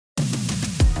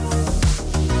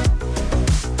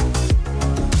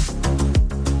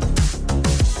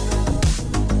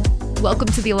Welcome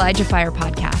to the ElijahFire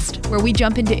podcast, where we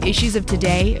jump into issues of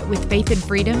today with faith and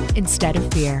freedom instead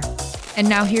of fear. And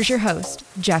now here's your host,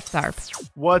 Jeff Tharp.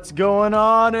 What's going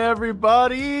on,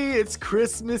 everybody? It's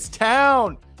Christmas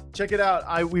Town. Check it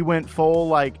out. We went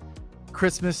full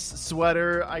Christmas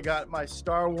sweater. I got my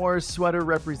Star Wars sweater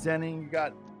representing. You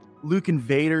got Luke and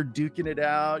Vader duking it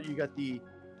out. You got the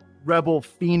Rebel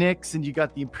Phoenix and you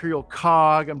got the Imperial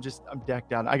Cog. I'm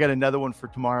decked out. I got another one for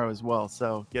tomorrow as well,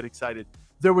 so get excited.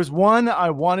 There was one I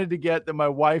wanted to get that my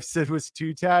wife said was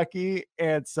too tacky,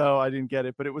 and so I didn't get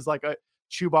it, but it was like a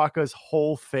Chewbacca's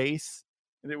whole face,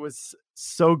 and it was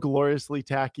so gloriously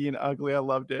tacky and ugly. I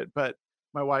loved it, but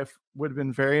my wife would have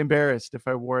been very embarrassed if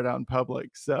I wore it out in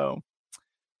public, so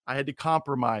I had to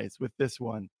compromise with this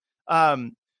one.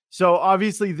 So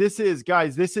obviously this is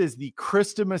the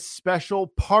CHRISTA-MAS special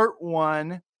part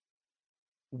 1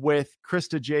 with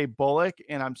Krista J. Bullock,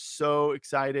 and I'm so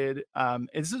excited. And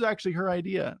this is actually her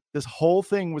idea. This whole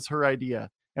thing was her idea,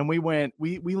 and we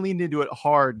leaned into it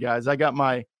hard, guys. I got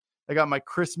my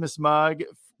Christmas mug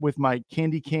with my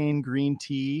candy cane green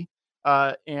tea,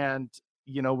 and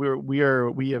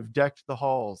we have decked the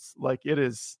halls. Like it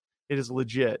is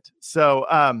legit. So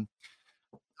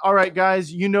all right,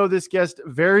 guys, you know this guest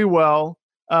very well.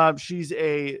 She's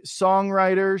a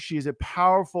songwriter. She's a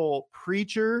powerful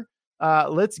preacher.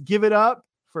 Let's give it up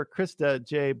for Krista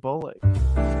J. Bullock.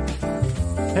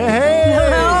 Hey!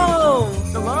 Hello!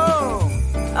 Hello!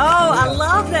 Oh, I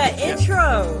love that intro.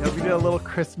 Yeah, we did a little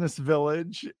Christmas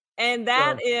village. And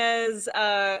that is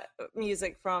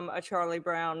music from A Charlie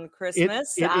Brown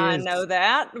Christmas. I know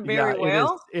that very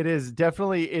well. It is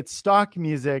definitely, it's stock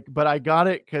music, but I got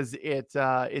it because it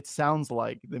sounds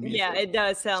like the music. Yeah, it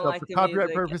does sound like the music. For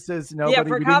copyright purposes, no. Yeah,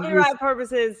 for copyright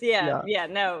purposes, no. But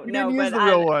the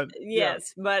real one.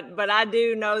 Yes, but I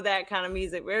do know that kind of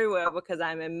music very well because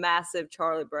I'm a massive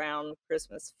Charlie Brown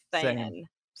Christmas fan.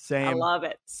 Same. I love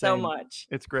it so much.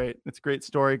 It's great. It's a great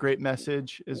story, great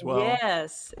message as well.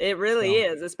 Yes, it really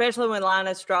is, especially when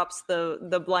Linus drops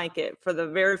the blanket for the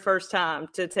very first time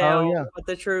to tell what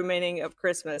the true meaning of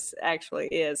Christmas actually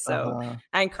is. So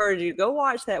I encourage you to go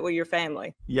watch that with your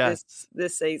family. Yes.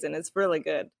 This season. It's really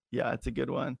good. Yeah, it's a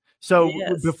good one. So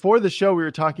before the show, we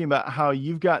were talking about how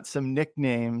you've got some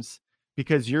nicknames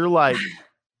because you're like,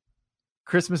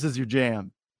 Christmas is your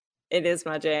jam. It is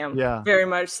my jam. Yeah. Very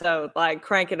much so. Like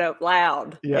crank it up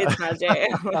loud. Yeah. It's my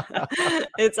jam.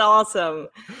 It's awesome.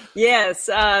 Yes.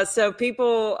 So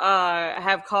people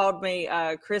have called me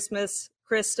Christmas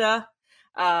Krista,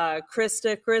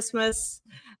 Krista Christmas.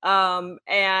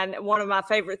 And one of my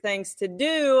favorite things to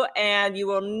do, and you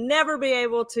will never be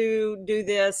able to do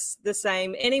this the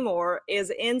same anymore,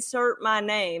 is insert my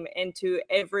name into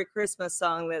every Christmas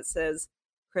song that says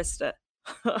Krista.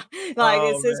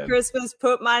 It says Christmas,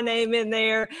 put my name in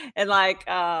there, and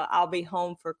I'll be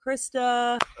home for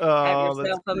Krista. Have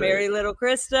yourself a merry little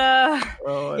Krista.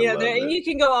 You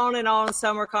can go on and on.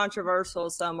 Some are controversial,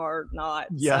 some are not.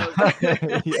 Yeah. So,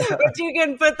 but you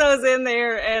can put those in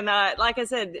there, and like I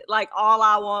said, all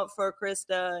I want for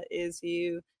Krista is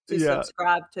you to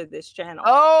subscribe to this channel.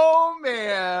 Oh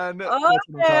man!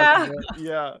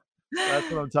 Yeah.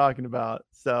 That's what I'm talking about.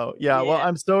 So well,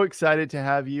 I'm so excited to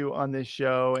have you on this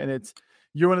show, and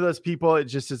you're one of those people. It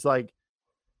just is like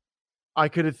I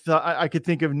could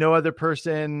think of no other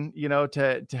person,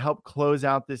 to help close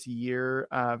out this year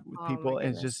with people.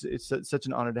 And it's such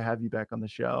an honor to have you back on the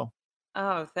show.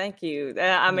 Oh, thank you.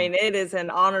 I mean, it is an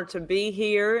honor to be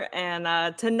here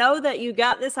and to know that you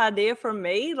got this idea from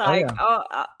me.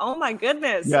 Oh my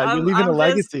goodness. Yeah, you're leaving a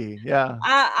legacy.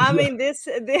 I mean, this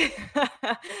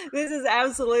is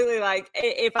absolutely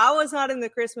if I was not in the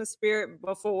Christmas spirit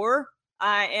before,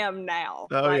 I am now.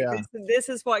 This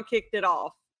is what kicked it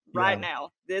off now,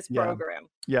 this program.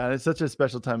 Yeah, it's such a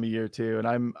special time of year too. And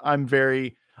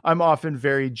I'm often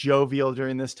very jovial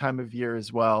during this time of year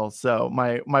as well. So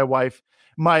my wife,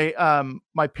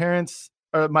 my parents,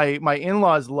 or my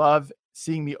in-laws love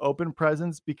seeing me open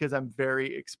presents because I'm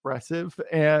very expressive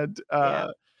and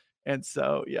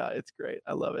so it's great.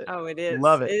 I love it. Oh, it is.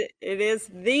 Love it. It is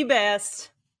the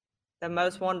best, the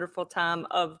most wonderful time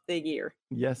of the year.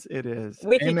 Yes, it is.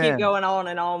 We can keep going on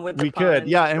and on with the We could.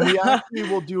 Yeah. And we actually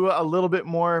will do a little bit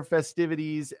more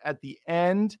festivities at the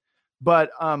end,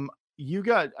 but you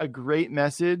got a great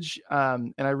message,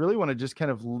 and I really want to just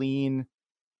kind of lean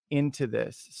into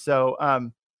this.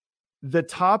 So the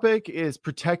topic is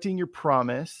protecting your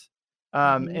promise.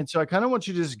 And so I kind of want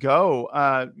you to just go,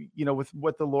 with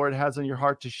what the Lord has on your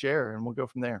heart to share, and we'll go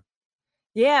from there.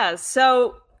 Yeah.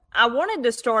 So I wanted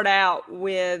to start out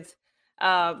with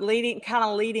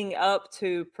leading up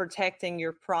to protecting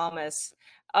your promise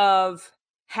of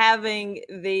having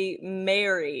the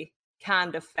Mary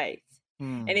kind of faith.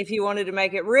 Mm. And if you wanted to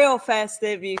make it real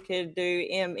festive, you could do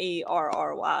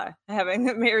MERRY, having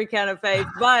the Mary kind of faith.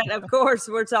 But of course,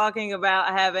 we're talking about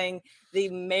having the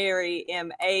Mary,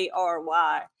 MARY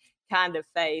kind of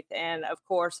faith. And of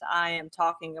course, I am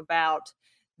talking about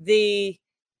the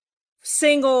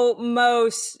single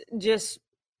most just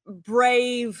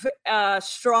brave,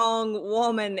 strong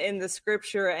woman in the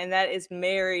scripture, and that is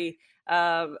Mary,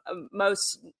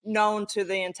 most known to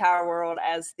the entire world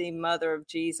as the mother of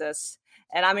Jesus.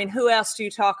 And I mean, who else do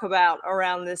you talk about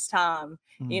around this time,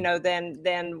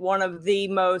 than one of the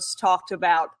most talked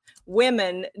about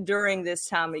women during this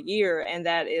time of year? And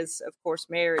that is, of course,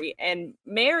 Mary. And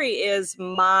Mary is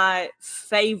my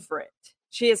favorite.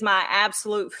 She is my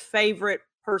absolute favorite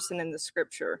person in the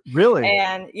scripture. Really?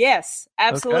 And yes,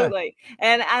 absolutely.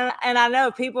 Okay. And I know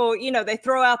people, they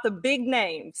throw out the big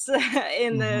names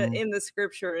in the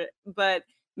scripture, but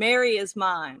Mary is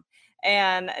mine.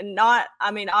 And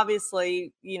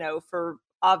obviously, for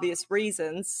obvious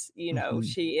reasons,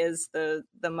 she is the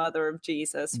mother of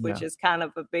Jesus, which is kind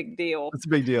of a big deal. It's a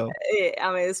big deal.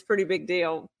 It's a pretty big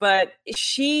deal, but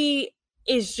she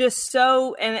is just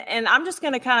so, and I'm just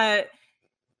going to kind of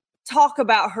talk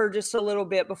about her just a little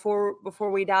bit before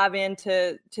we dive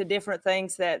into different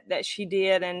things that she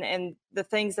did and the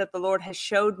things that the Lord has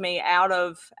showed me out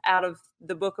of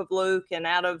the book of Luke and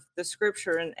out of the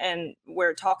scripture and where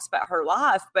it talks about her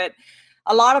life. But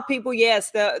a lot of people,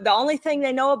 yes, the only thing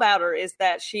they know about her is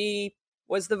that she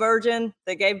was the virgin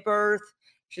that gave birth.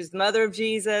 She's the mother of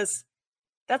Jesus.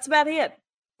 That's about it.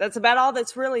 That's about all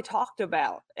that's really talked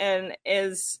about. And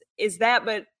is that,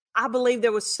 but I believe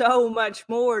there was so much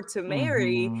more to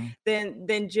Mary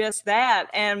than just that.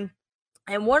 And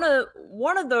one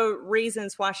of the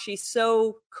reasons why she's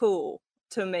so cool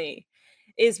to me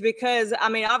is because,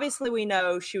 obviously we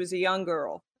know she was a young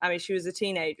girl. She was a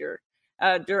teenager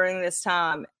during this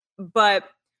time, but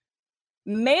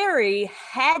Mary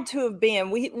had to have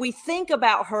been, we think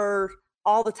about her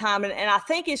all the time. And I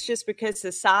think it's just because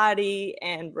society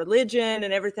and religion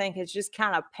and everything has just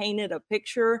kind of painted a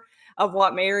picture of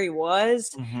what Mary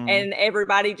was. And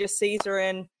everybody just sees her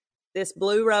in this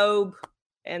blue robe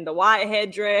and the white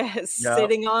headdress,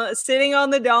 sitting on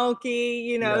the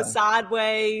donkey,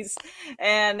 sideways,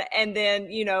 and then,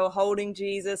 holding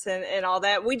Jesus and all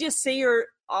that. We just see her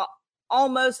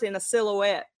almost in a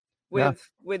silhouette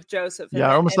with Joseph.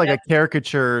 Almost like a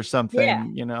caricature or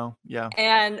something,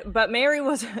 but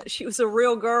Mary she was a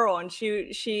real girl, and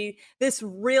this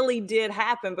really did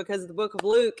happen, because the book of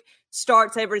Luke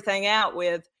starts everything out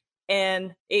with,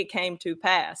 and it came to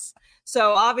pass.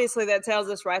 So obviously that tells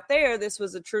us right there, this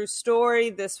was a true story.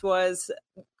 This was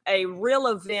a real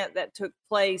event that took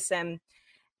place, and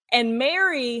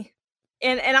Mary,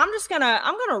 and I'm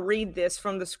gonna read this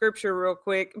from the scripture real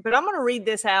quick, but I'm gonna read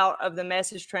this out of the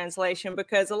Message translation,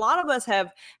 because a lot of us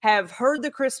have heard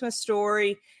the Christmas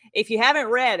story. If you haven't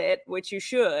read it, which you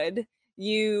should,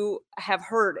 you have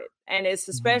heard it, and it's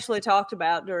especially talked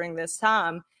about during this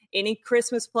time. Any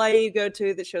Christmas play you go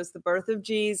to that shows the birth of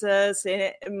Jesus,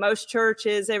 in most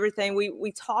churches, everything,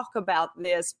 we talk about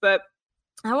this. But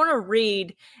I want to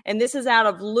read, and this is out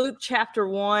of Luke chapter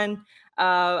 1.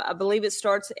 I believe it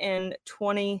starts in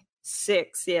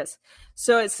 26. Yes.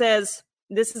 So it says,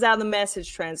 this is out of the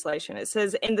Message translation. It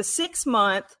says, in the 6th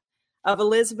month of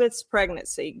Elizabeth's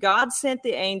pregnancy, God sent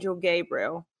the angel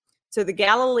Gabriel to the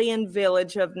Galilean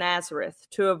village of Nazareth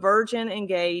to a virgin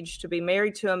engaged to be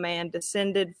married to a man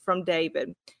descended from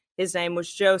David. His name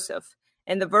was Joseph,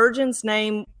 and the virgin's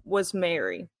name was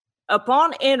Mary.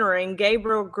 Upon entering,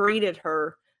 Gabriel greeted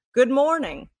her, "Good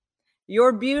morning.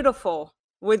 You're beautiful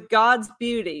with God's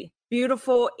beauty,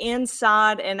 beautiful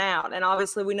inside and out." And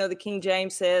obviously we know the King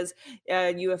James says,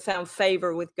 you have found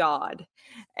favor with God.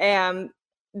 And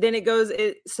then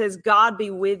it says, God be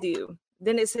with you.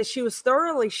 Then it says she was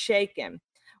thoroughly shaken,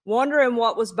 wondering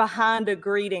what was behind a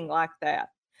greeting like that.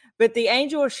 But the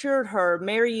angel assured her,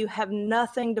 "Mary, you have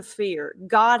nothing to fear.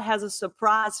 God has a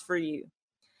surprise for you.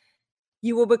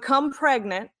 You will become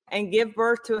pregnant and give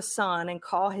birth to a son and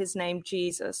call his name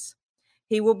Jesus.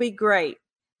 He will be great,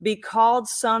 be called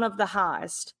Son of the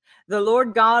Highest. The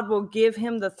Lord God will give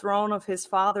him the throne of his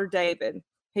father David.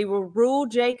 He will rule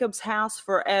Jacob's house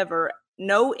forever,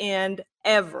 no end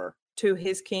ever to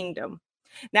his kingdom."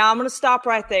 Now I'm going to stop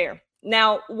right there.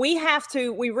 Now we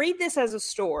read this as a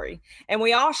story, and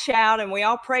we all shout and we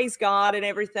all praise God and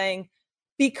everything,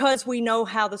 because we know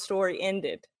how the story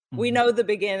ended. We know the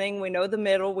beginning, we know the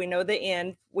middle, we know the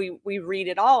end. We read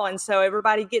it all. And so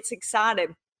everybody gets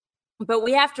excited. But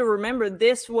we have to remember,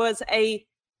 this was a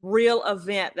real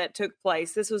event that took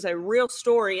place. This was a real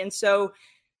story. And so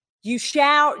You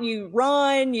shout, you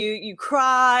run, you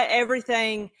cry,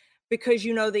 everything, because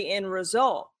you know the end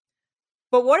result.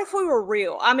 But what if we were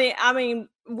real? I mean,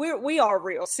 we are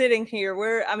real sitting here.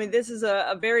 This is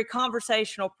a very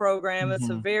conversational program. It's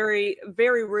a very,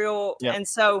 very real. Yep. And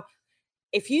so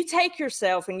if you take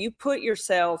yourself and you put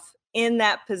yourself in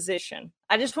that position,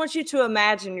 I just want you to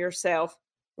imagine yourself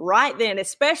right then,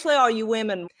 especially all you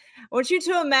women. I want you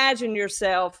to imagine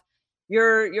yourself.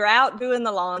 You're out doing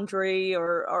the laundry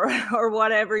or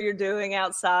whatever you're doing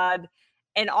outside,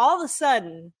 and all of a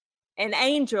sudden an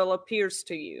angel appears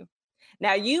to you.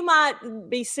 Now you might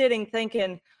be sitting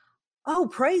thinking, oh,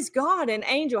 praise God, an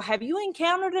angel. Have you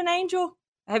encountered an angel?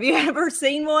 Have you ever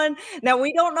seen one? Now,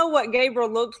 we don't know what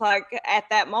Gabriel looked like at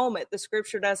that moment. The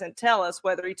scripture doesn't tell us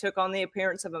whether he took on the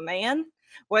appearance of a man,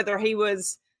 whether he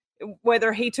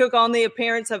took on the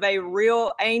appearance of a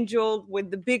real angel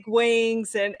with the big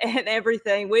wings and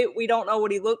everything. We don't know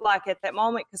what he looked like at that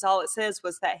moment, because all it says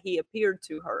was that he appeared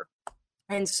to her.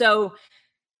 And so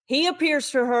he appears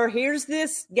to her. Here's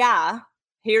this guy.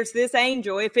 Here's this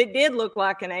angel. If it did look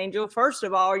like an angel, first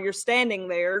of all, you're standing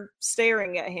there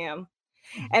staring at him.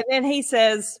 And then he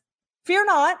says, fear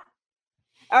not.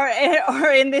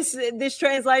 Or in this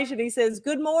translation, he says,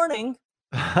 good morning.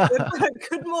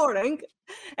 Good morning.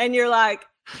 And you're like,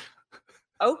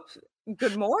 oh,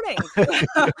 good morning.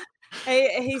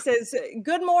 He says,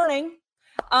 good morning.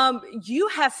 You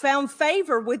have found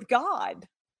favor with God.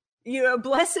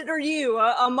 Blessed are you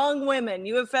among women.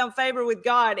 You have found favor with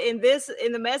God. In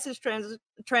the Message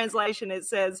translation, it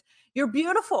says, you're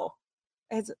beautiful.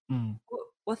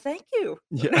 Well, thank you.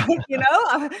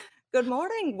 Yeah. Good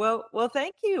morning. Well,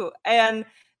 thank you. And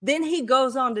then he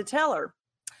goes on to tell her,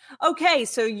 okay,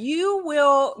 so you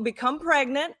will become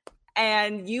pregnant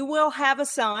and you will have a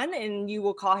son and you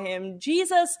will call him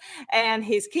Jesus, and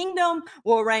his kingdom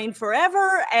will reign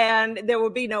forever and there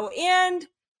will be no end.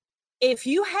 If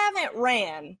you haven't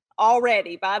ran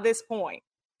already by this point,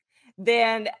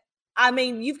 then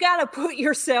you've got to put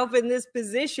yourself in this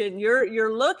position.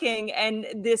 You're looking, and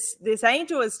this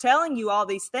angel is telling you all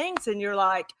these things, and you're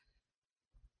like,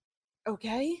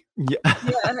 okay, yeah. I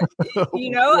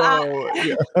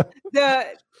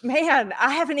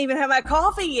haven't even had my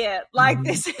coffee yet. Like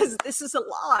this is a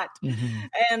lot.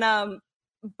 And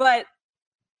but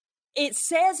it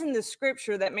says in the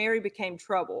scripture that Mary became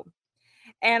troubled,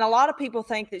 and a lot of people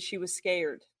think that she was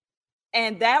scared.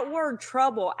 And that word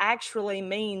trouble actually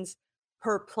means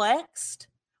perplexed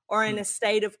or in a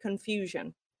state of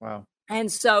confusion. Wow.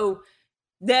 And so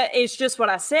that is just what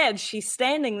I said. She's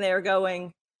standing there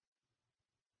going,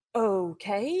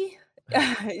 okay,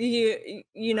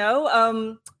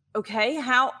 okay,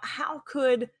 how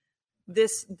could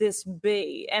this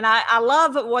be? And I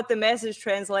love what the Message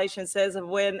translation says of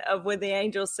when the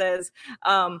angel says,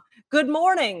 good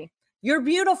morning, you're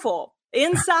beautiful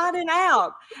inside and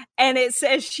out. And it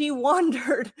says she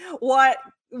wondered what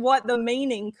the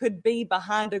meaning could be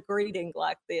behind a greeting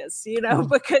like this,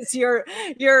 because you're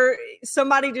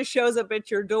somebody just shows up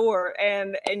at your door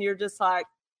and you're just like,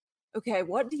 okay,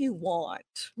 what do you want?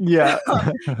 Yeah.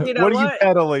 What are you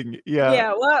peddling? Yeah.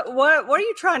 Yeah. What are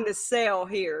you trying to sell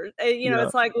here?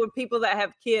 It's like with people that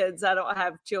have kids. I don't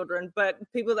have children, but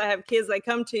people that have kids, they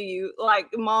come to you like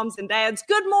moms and dads.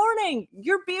 Good morning.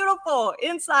 You're beautiful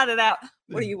inside and out.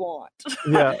 What do you want?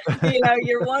 Yeah.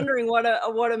 You're wondering what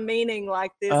a meaning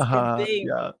like this could be.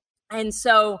 Yeah. And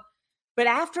so, but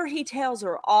after he tells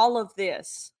her all of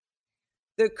this,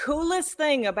 the coolest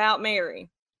thing about Mary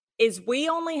is we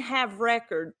only have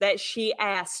record that she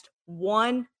asked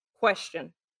one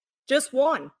question, just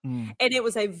one. And it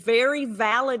was a very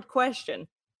valid question.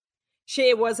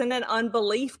 It wasn't an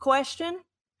unbelief question.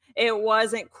 It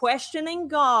wasn't questioning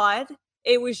God.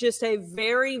 It was just a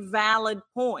very valid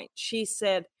point. She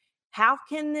said, how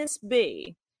can this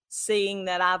be, seeing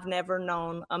that I've never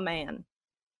known a man?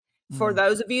 For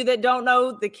those of you that don't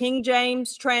know the King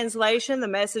James translation, the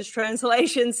Message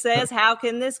translation says, how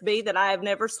can this be that I have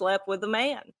never slept with a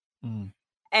man?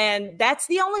 And that's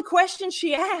the only question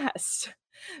she asked.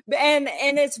 And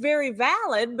it's very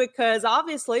valid, because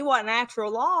obviously what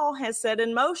natural law has set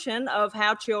in motion of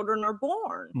how children are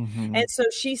born. And so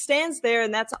she stands there,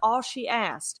 and that's all she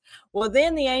asked. Well,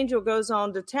 then the angel goes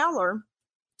on to tell her,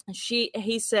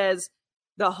 he says,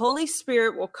 the Holy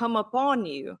Spirit will come upon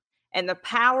you, and the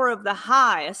power of the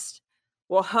highest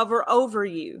will hover over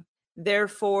you.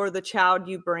 Therefore, the child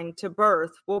you bring to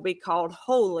birth will be called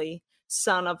Holy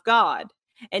Son of God.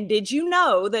 And did you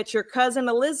know that your cousin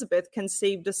Elizabeth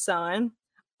conceived a son,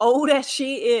 old as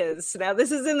she is? Now, this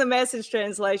is in the Message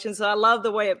translation, so I love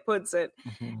the way it puts it.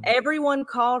 Everyone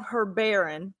called her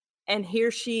barren, and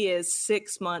here she is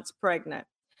 6 months pregnant.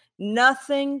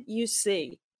 Nothing you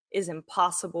see is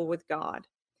impossible with God.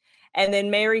 And then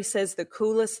Mary says the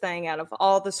coolest thing out of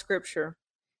all the scripture.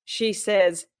 She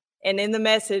says, and in the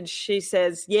Message, she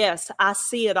says, yes, I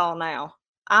see it all now.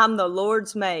 I'm the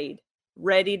Lord's maid,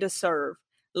 ready to serve.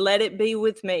 Let it be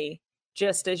with me,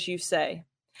 just as you say.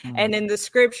 And in the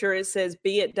scripture, it says,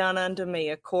 be it done unto me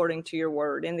according to your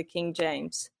word, in the King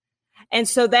James. And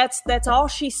so that's all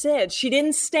she said. She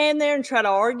didn't stand there and try to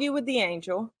argue with the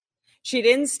angel. She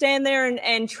didn't stand there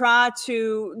and try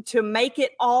to make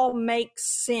it all make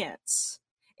sense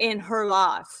in her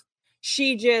life.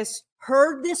 She just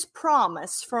heard this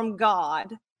promise from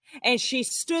God, and she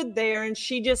stood there and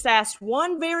she just asked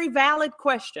one very valid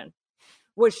question,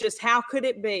 was just, how could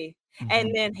it be?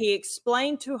 And then he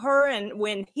explained to her, and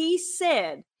when he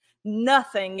said,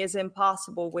 nothing is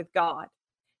impossible with God,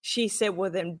 she said,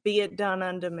 well, then be it done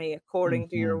unto me according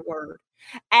to your word.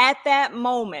 At that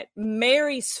moment,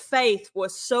 Mary's faith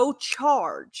was so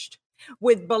charged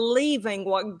with believing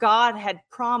what God had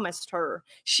promised her.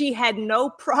 She had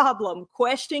no problem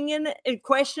questioning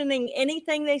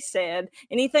anything they said,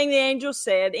 anything the angel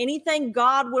said, anything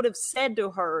God would have said to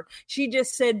her. She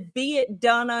just said, be it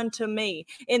done unto me.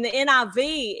 In the NIV,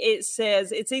 it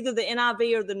says, it's either the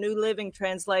NIV or the New Living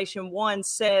Translation. One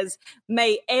says,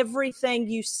 may everything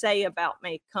you say about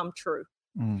me come true.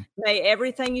 May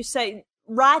everything you say.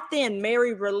 Right then,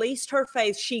 Mary released her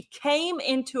faith. She came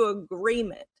into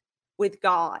agreement with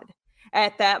God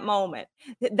at that moment.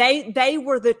 They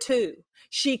were the two.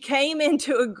 She came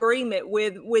into agreement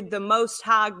with the Most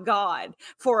High God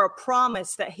for a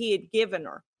promise that he had given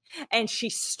her. And she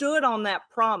stood on that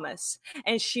promise,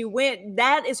 and she went.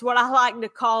 That is what I like to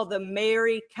call the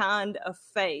Mary kind of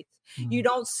faith. You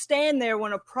don't stand there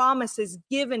when a promise is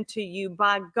given to you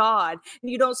by God.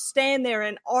 You don't stand there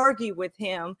and argue with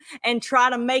him and try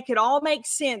to make it all make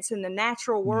sense in the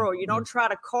natural world. You don't try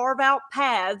to carve out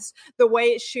paths the way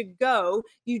it should go.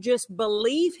 You just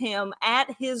believe him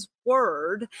at his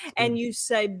word, and you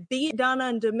say, be it done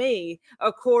unto me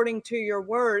according to your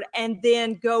word, and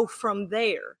then go from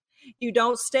there. You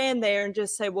don't stand there and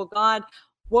just say, well, God,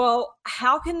 well,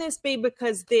 how can this be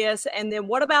because this, and then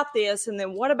what about this, and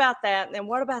then what about that, and then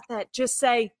what about that? Just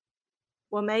say,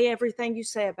 well, may everything you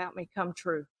say about me come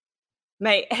true.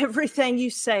 May everything you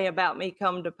say about me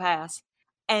come to pass.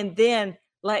 And then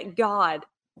let God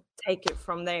take it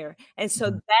from there. And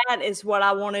so that is what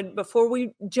I wanted, before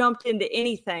we jumped into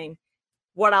anything,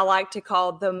 what I like to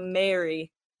call the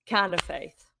Mary kind of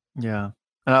faith. Yeah.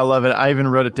 And I love it. I even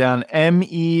wrote it down,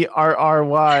 Merry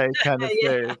kind of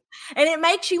faith. And it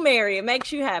makes you merry. It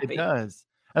makes you happy. It does.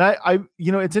 And I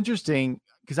it's interesting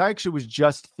because I actually was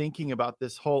just thinking about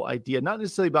this whole idea, not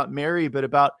necessarily about Mary, but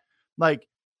about like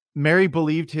Mary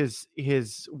believed his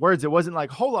words. It wasn't like,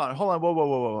 hold on,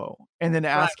 whoa. And then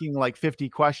asking like 50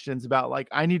 questions about like,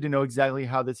 I need to know exactly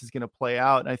how this is going to play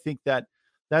out. And I think that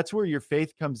that's where your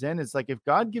faith comes in. It's like, if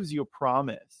God gives you a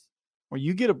promise or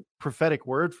you get a prophetic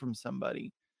word from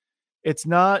somebody, it's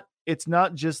not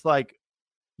just like,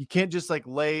 you can't just like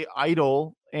lay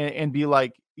idle and be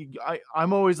like,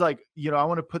 I'm always like, I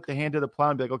want to put the hand to the plow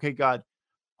and be like, okay, God,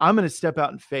 I'm going to step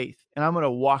out in faith and I'm going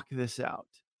to walk this out.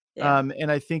 Yeah.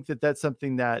 And I think that that's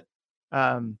something that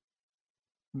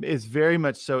is very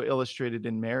much so illustrated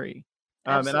in Mary.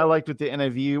 And I liked what the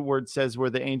NIV word says, where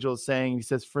the angel is saying, he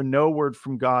says, for no word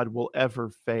from God will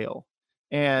ever fail.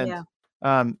 And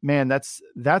man, that's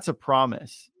a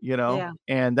promise,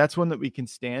 and that's one that we can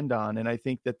stand on. And I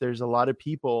think that there's a lot of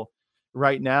people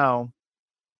right now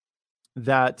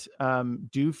that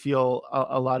do feel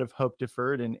a lot of hope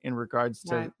deferred in regards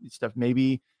to stuff.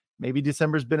 Maybe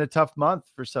December's been a tough month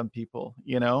for some people,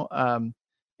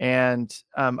 and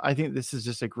I think this is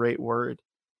just a great word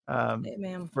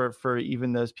for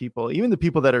even those people, even the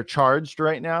people that are charged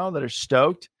right now, that are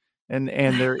stoked and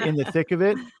they're in the thick of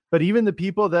it. But even the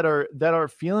people that are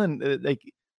feeling like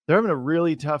they're having a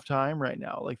really tough time right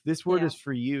now, like this word is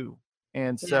for you.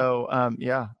 And so, I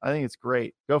think it's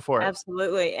great. Go for it.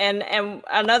 Absolutely. And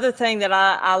another thing that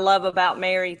I love about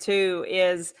Mary too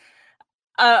is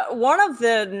one of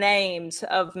the names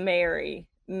of Mary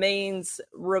means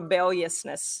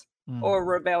rebelliousness or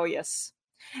rebellious.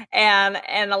 And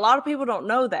a lot of people don't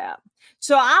know that.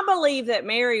 So I believe that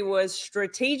Mary was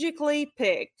strategically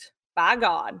picked by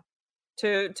God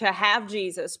to have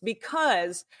Jesus,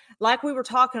 because like we were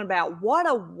talking about, what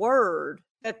a word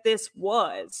that this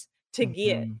was to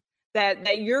get.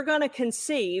 that you're going to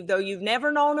conceive, though you've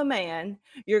never known a man,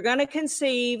 you're going to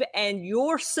conceive, and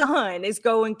your son is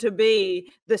going to be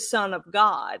the Son of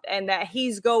God, and that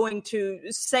he's going to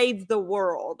save the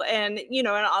world. And, and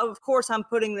of course I'm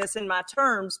putting this in my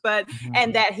terms, but,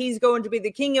 and that he's going to be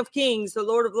the King of Kings, the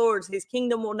Lord of Lords, his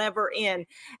kingdom will never end.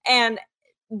 And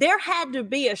there had to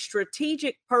be a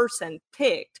strategic person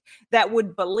picked that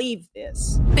would believe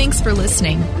this. Thanks for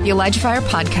listening. The ElijahFire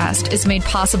podcast is made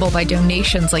possible by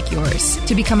donations like yours.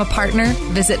 To become a partner,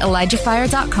 visit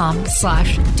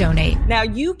ElijahFire.com/donate. Now,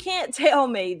 you can't tell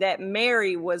me that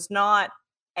Mary was not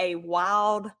a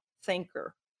wild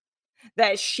thinker,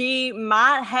 that she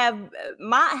might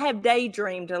have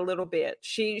daydreamed a little bit.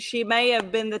 She may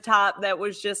have been the type that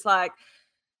was just like,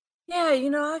 yeah,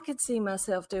 I could see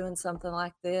myself doing something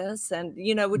like this, and,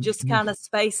 would just kind of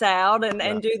space out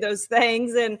and do those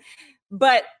things.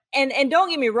 But don't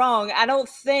get me wrong, I don't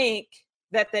think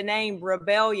that the name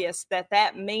rebellious,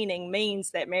 that meaning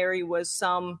means that Mary was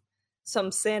some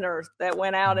sinner that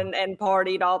went out and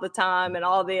partied all the time and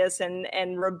all this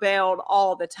and rebelled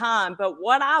all the time. But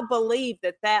what I believe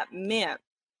that meant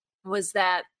was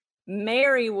that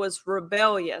Mary was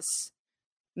rebellious,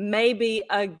 maybe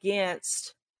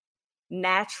against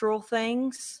natural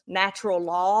things, natural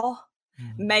law,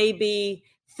 maybe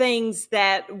things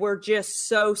that were just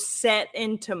so set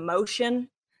into motion,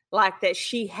 like that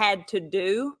she had to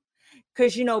do.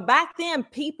 Because, back then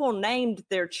people named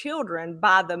their children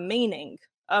by the meaning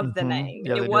of the name.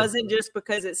 Yeah, it wasn't just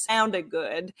because it sounded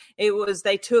good. It was,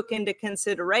 they took into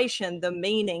consideration the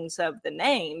meanings of the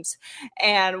names,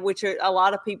 and which a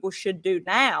lot of people should do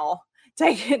now.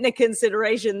 Take into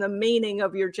consideration the meaning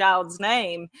of your child's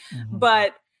name.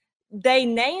 But they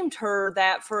named her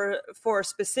that for a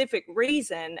specific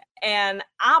reason. And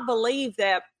I believe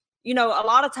that, a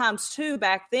lot of times too,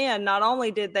 back then, not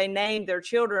only did they name their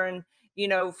children,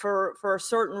 for a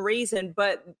certain reason,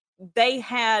 but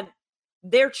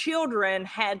their children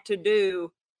had to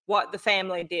do what the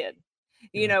family did.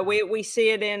 We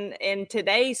see it in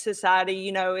today's society.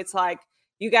 It's like,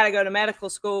 you got to go to medical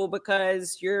school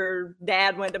because your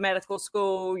dad went to medical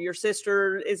school. Your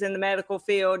sister is in the medical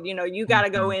field. You got to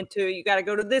go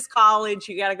to this college.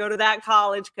 You got to go to that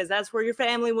college because that's where your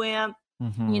family went.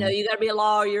 You got to be a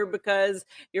lawyer because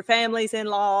your family's in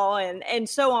law, and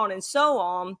so on and so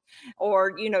on.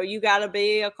 Or, you got to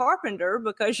be a carpenter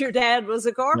because your dad was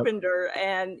a carpenter.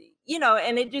 And,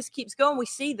 and it just keeps going. We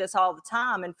see this all the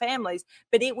time in families,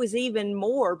 but it was even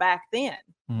more back then.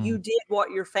 You did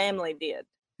what your family did.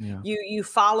 You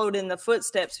followed in the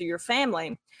footsteps of your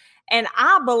family. And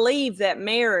I believe that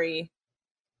Mary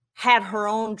had her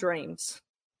own dreams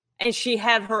and she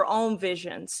had her own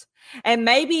visions. And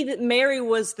maybe that Mary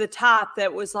was the type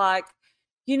that was like,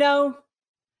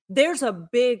 there's a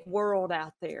big world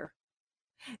out there.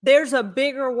 There's a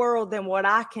bigger world than what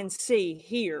I can see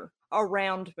here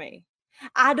around me.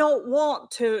 I don't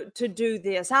want to do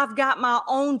this. I've got my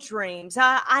own dreams.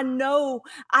 I know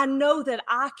that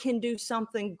I can do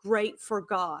something great for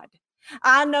God.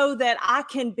 I know that I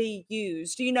can be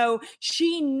used.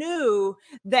 She knew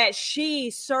that she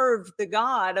served the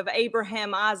God of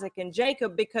Abraham, Isaac, and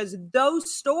Jacob because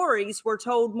those stories were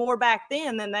told more back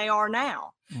then than they are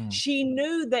now. She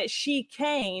knew that she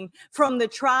came from the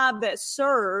tribe that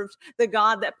served the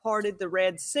God that parted the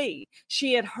Red Sea.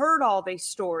 She had heard all these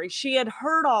stories. She had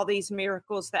heard all these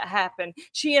miracles that happened.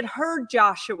 She had heard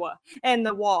Joshua and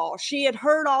the wall. She had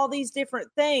heard all these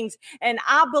different things. And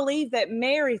I believe that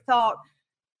Mary thought,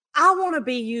 I want to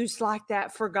be used like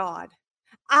that for God.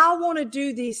 I want to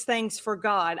do these things for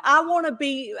God. I want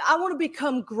to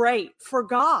become great for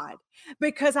God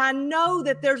because I know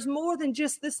that there's more than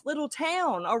just this little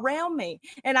town around me.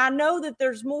 And I know that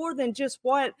there's more than just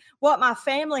what my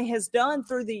family has done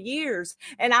through the years.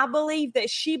 And I believe that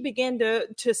she began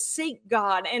to seek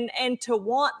God and to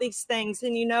want these things.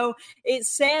 And, it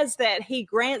says that he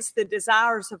grants the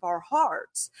desires of our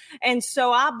hearts. And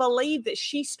so I believe that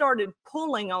she started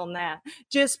pulling on that.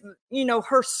 Just,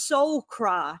 her soul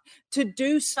cry to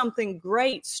do something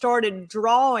great started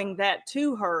drawing that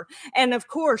to her. And of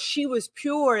course, she was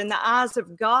pure in the eyes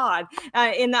of God.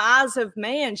 In the eyes of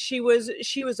man, she was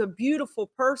a beautiful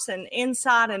person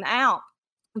inside and out.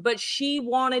 But she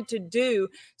wanted to do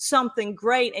something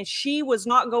great, and she was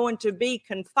not going to be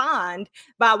confined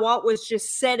by what was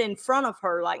just set in front of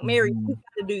her. Like, Mary, you've got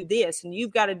to do this and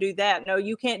you've got to do that. No,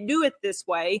 you can't do it this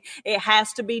way. It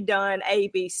has to be done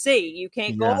ABC. You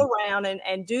can't go around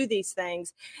and do these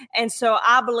things. And so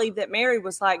I believe that Mary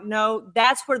was like, no,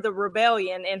 that's where the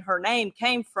rebellion in her name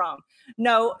came from.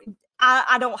 No,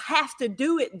 I don't have to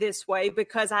do it this way,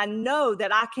 because I know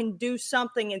that I can do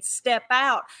something and step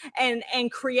out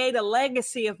and create a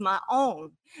legacy of my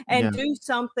own and do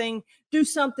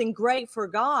something great for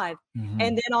God. Mm-hmm.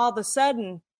 And then all of a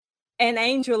sudden, an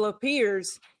angel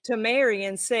appears to Mary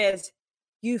and says,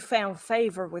 "You found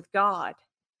favor with God.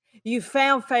 You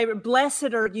found favor.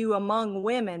 Blessed are you among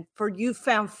women, for you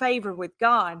found favor with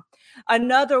God."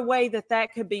 Another way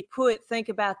that could be put, think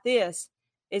about this,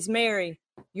 is, Mary,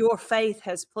 your faith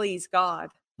has pleased God.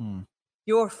 Mm.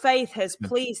 Your faith has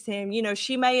pleased him. You know,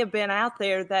 she may have been out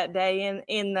there that day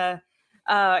in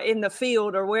the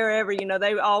field or wherever. You know,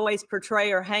 they always portray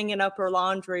her hanging up her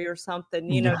laundry or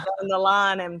something, you know, down the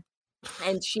line.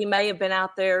 And she may have been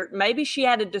out there. Maybe she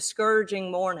had a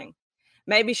discouraging morning.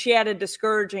 Maybe she had a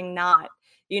discouraging night,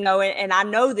 you know, and I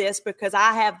know this because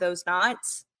I have those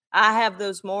nights. I have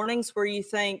those mornings where you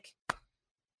think,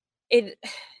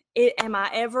 am I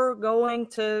ever going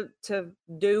to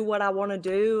do what I want to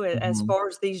do as far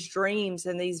as these dreams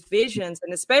and these visions?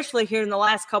 And especially here in the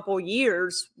last couple of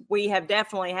years, we have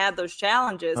definitely had those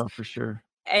challenges. Oh, for sure.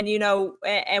 And, you know,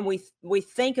 and we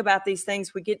think about these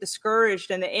things, we get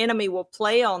discouraged, and the enemy will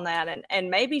play on that. And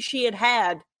maybe she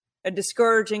had a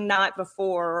discouraging night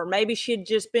before, or maybe she had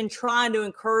just been trying to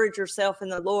encourage herself in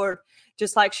the Lord,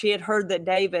 just like she had heard that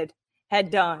David had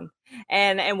done.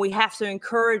 And we have to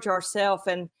encourage ourselves.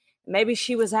 And maybe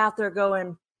she was out there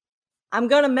going, I'm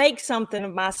going to make something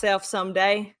of myself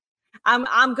someday.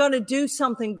 I'm going to do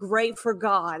something great for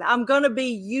God. I'm going to be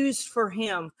used for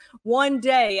him. One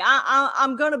day,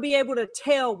 I'm going to be able to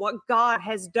tell what God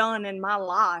has done in my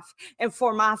life and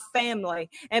for my family,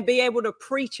 and be able to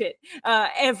preach it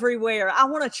everywhere. I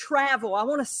want to travel. I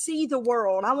want to see the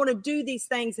world. I want to do these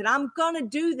things, and I'm going to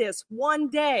do this one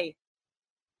day.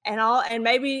 And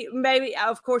maybe,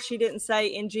 of course, she didn't say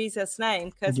in Jesus'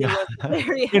 name, because he wasn't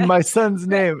there yet. In my son's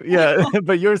name,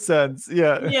 but your son's,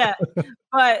 yeah.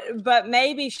 But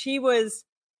maybe she was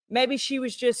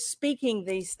just speaking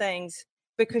these things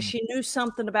because she knew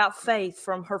something about faith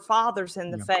from her fathers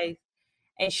in the faith,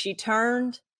 and she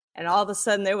turned, and all of a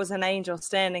sudden there was an angel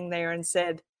standing there and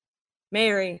said,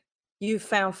 "Mary, you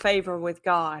found favor with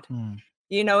God."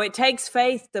 You know, it takes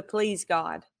faith to please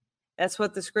God. That's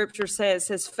what the scripture says. It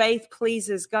says faith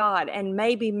pleases God. And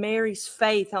maybe Mary's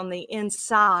faith on the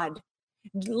inside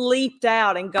leaped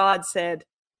out, and God said,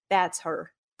 "That's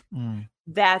her.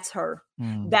 That's her.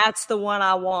 That's the one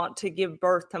I want to give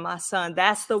birth to my son.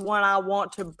 That's the one I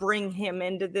want to bring him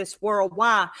into this world."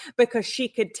 Why? Because she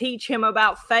could teach him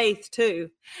about faith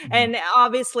too. And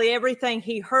obviously everything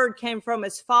he heard came from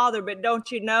his father, but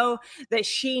don't you know that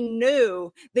she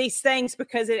knew these things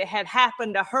because it had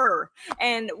happened to her?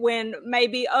 And when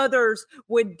maybe others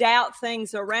would doubt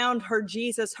things around her,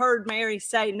 Jesus heard Mary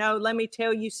say, "No, let me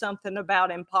tell you something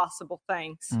about impossible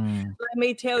things. Let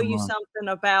me tell you something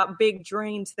about big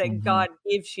dreams that God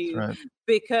gives you."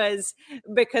 Because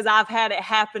I've had it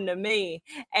happen to me.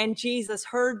 And Jesus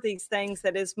heard these things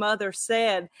that his mother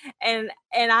said. And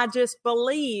I just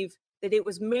believe that it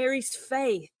was Mary's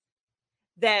faith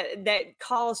that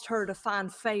caused her to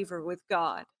find favor with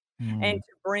God and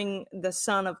to bring the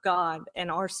Son of God and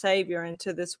our Savior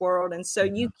into this world. And so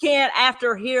you can't,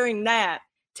 after hearing that,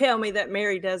 tell me that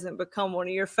Mary doesn't become one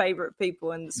of your favorite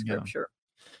people in the scripture.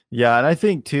 Yeah. And I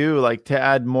think too, like, to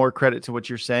add more credit to what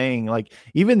you're saying, like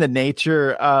even the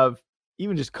nature of,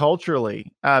 even just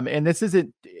culturally, and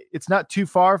it's not too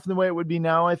far from the way it would be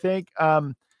now, I think,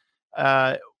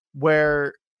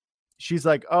 where she's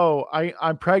like, "Oh,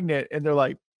 I'm pregnant." And they're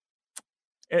like,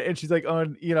 and she's like,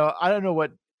 "Oh, you know, I don't know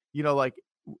what, you know, like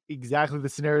exactly the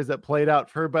scenarios that played out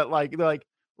for her, but like, they're like,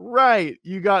 right,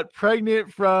 you got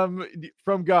pregnant from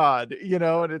God, you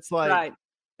know?" And it's like, Right.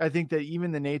 I think that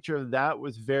even the nature of that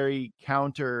was very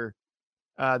counter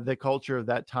the culture of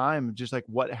that time, just like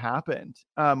what happened,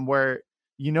 where,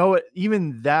 you know,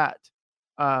 even that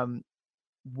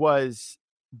was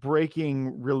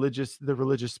breaking the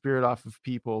religious spirit off of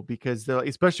people, because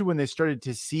especially when they started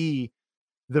to see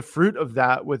the fruit of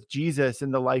that with Jesus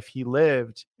and the life he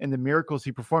lived and the miracles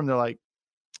he performed, they're like,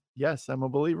 "Yes, I'm a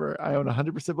believer. I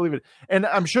 100% believe it." And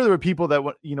I'm sure there were people that,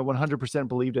 you know, 100%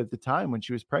 believed at the time when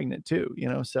she was pregnant too, you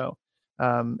know, so,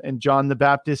 and John the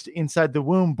Baptist inside the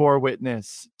womb bore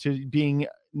witness to being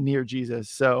near Jesus.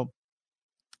 So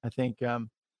I think, that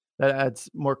adds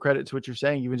more credit to what you're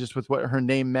saying, even just with what her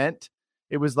name meant.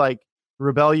 It was like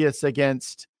rebellious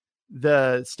against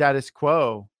the status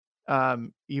quo,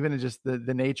 even in just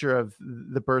the nature of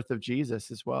the birth of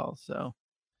Jesus as well. So.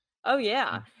 Oh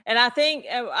yeah. And I think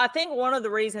one of the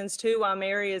reasons too why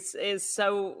Mary is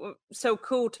so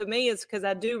cool to me is because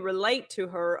I do relate to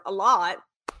her a lot.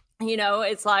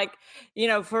 It's like,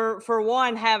 for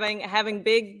one, having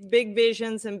big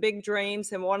visions and big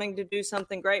dreams and wanting to do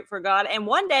something great for God. And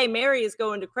one day Mary is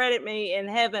going to credit me in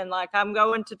heaven. Like, I'm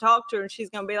going to talk to her and she's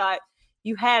going to be like,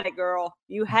 you had it, girl.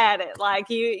 You had it. Like,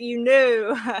 you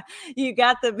knew, you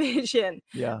got the vision.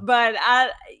 Yeah. But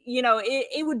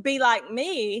it would be like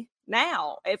me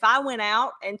now if I went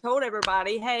out and told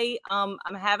everybody, hey, I'm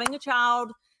having a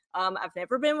child. I've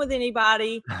never been with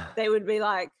anybody. They would be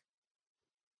like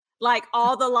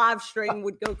all the live stream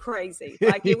would go crazy.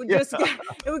 Like, it would just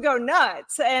it would go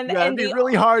nuts. And it'd be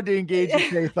really hard to engage your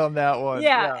faith on that one.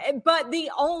 Yeah. But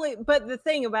the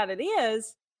thing about it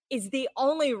is the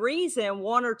only reason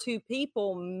one or two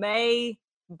people may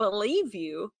believe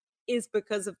you is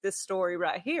because of this story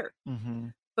right here. Mm-hmm.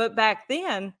 But back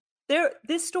then,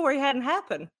 this story hadn't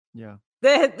happened. Yeah.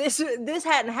 This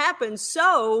hadn't happened.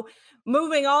 So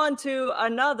moving on to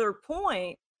another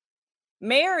point,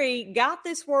 Mary got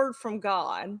this word from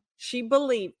God. She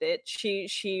believed it.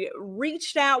 She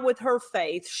reached out with her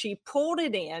faith. She pulled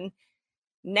it in.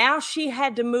 Now she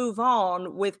had to move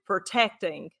on with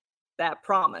protecting that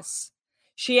promise.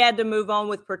 She had to move on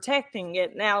with protecting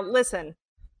it. Now, listen,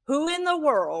 who in the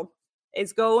world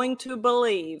is going to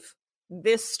believe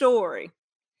this story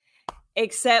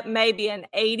except maybe an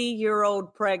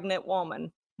 80-year-old pregnant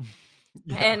woman?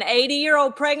 Yeah. An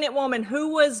 80-year-old pregnant woman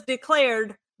who was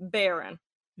declared barren,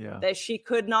 that she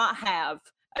could not have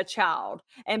a child.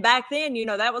 And back then,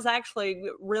 that was actually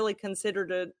really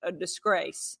considered a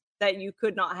disgrace, that you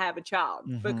could not have a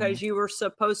child, because you were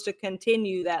supposed to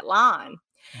continue that line.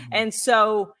 And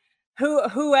so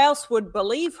who else would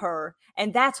believe her?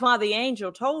 And that's why the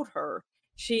angel told her,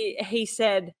 he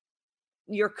said,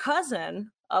 your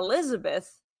cousin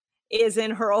Elizabeth is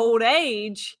in her old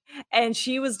age and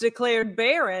she was declared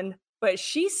barren, but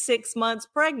she's 6 months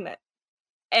pregnant.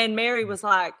 And Mary was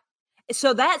like,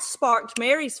 so that sparked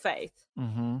Mary's faith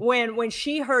when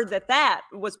she heard that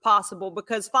was possible,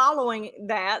 because following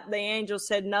that, the angel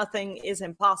said nothing is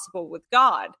impossible with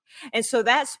God. And so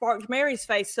that sparked Mary's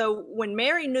faith. So when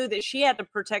Mary knew that she had to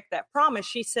protect that promise,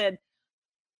 she said,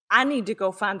 I need to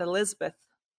go find Elizabeth.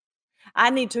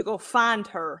 I need to go find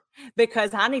her,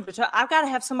 because I've got to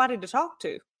have somebody to talk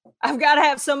to. I've got to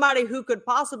have somebody who could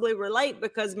possibly relate,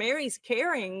 because Mary's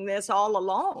carrying this all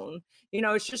alone.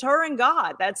 It's just her and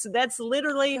God. That's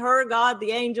literally her, God,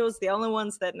 the angels, the only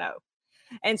ones that know.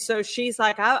 And so she's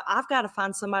like, I've got to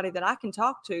find somebody that I can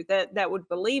talk to that would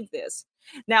believe this.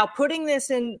 Now, putting this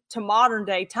into modern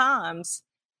day times,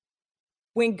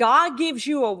 when God gives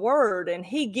you a word and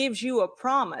he gives you a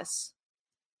promise,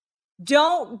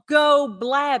 don't go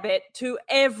blab it to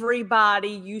everybody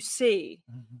you see.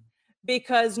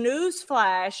 Because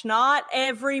newsflash, not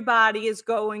everybody is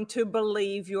going to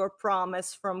believe your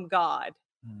promise from God.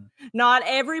 Not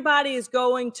everybody is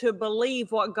going to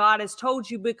believe what God has told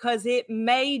you, because it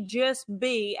may just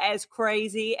be as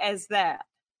crazy as that.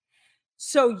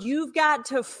 So you've got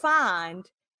to find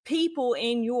people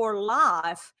in your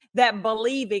life that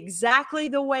believe exactly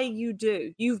the way you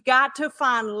do. You've got to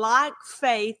find like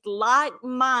faith,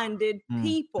 like-minded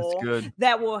people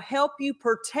that will help you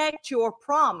protect your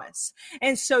promise.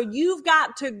 And so you've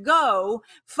got to go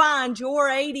find your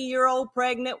 80-year-old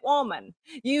pregnant woman.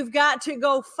 You've got to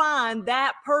go find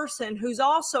that person who's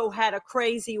also had a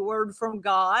crazy word from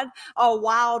God, a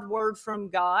wild word from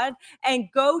God, and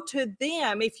go to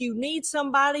them if you need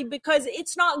somebody, because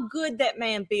it's not good that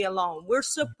man be alone. We're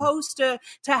supposed to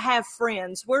have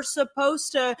friends. We're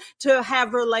supposed to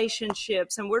have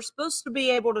relationships, and we're supposed to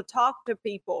be able to talk to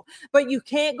people, but you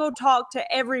can't go talk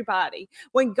to everybody.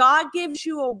 When God gives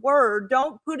you a word,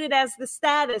 don't put it as the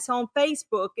status on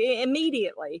Facebook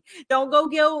immediately. Don't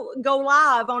go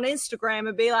live on Instagram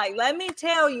and be like, let me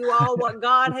tell you all what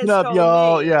God has told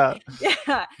y'all. me.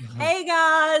 Yeah. Hey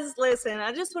guys, listen,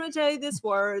 I just want to tell you this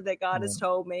word that God has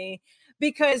told me,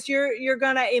 because you're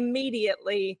going to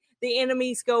immediately, the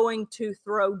enemy's going to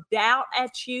throw doubt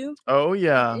at you. Oh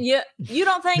yeah. You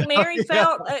don't think Mary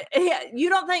you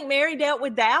don't think Mary dealt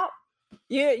with doubt?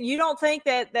 You don't think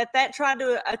that tried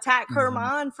to attack her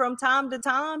mind from time to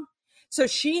time? So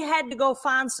she had to go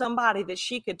find somebody that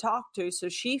she could talk to. So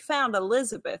she found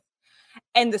Elizabeth.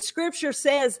 And the scripture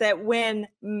says that when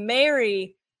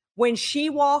she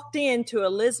walked into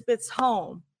Elizabeth's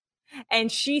home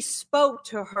and she spoke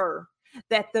to her,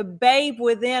 that the babe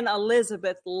within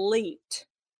Elizabeth leaped,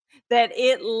 that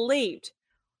it leaped.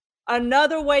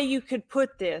 Another way you could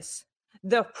put this,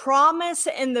 the promise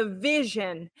and the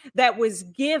vision that was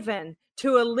given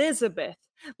to Elizabeth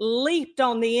leaped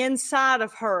on the inside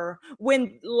of her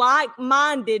when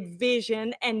like-minded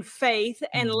vision and faith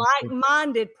and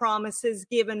like-minded promises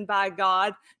given by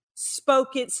God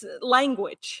spoke its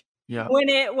language. Yeah. When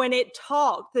it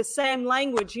talked the same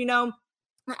language,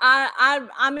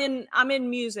 I'm in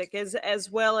music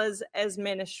as well as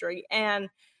ministry, and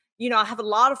I have a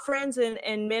lot of friends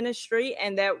in ministry,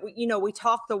 and that we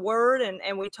talk the word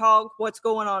and we talk what's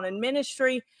going on in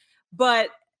ministry, but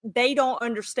they don't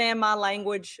understand my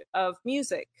language of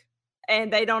music,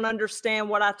 and they don't understand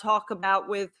what I talk about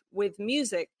with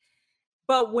music.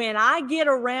 But when I get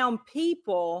around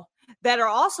people that are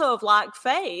also of like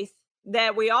faith,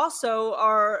 that we also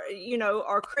are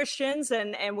Christians,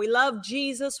 and we love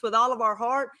Jesus with all of our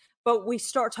heart, but we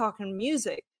start talking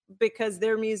music because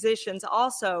they're musicians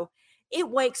also, it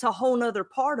wakes a whole nother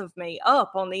part of me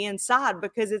up on the inside,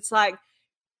 because it's like,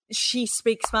 she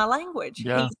speaks my language.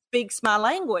 Yeah. He speaks my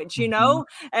language,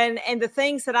 and the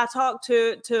things that I talk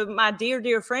to my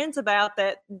dear friends about,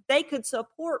 that they could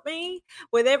support me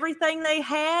with everything they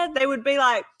had. They would be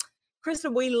like,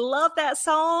 Krista, we love that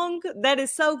song. That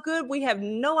is so good. We have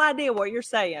no idea what you're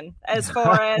saying as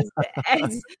far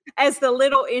as the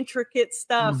little intricate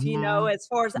stuff, as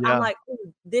far as I'm like,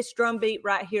 this drum beat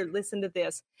right here, listen to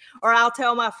this. Or I'll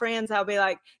tell my friends, I'll be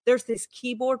like, there's this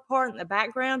keyboard part in the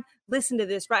background. Listen to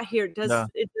this right here. It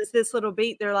does this little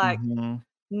beat. They're like,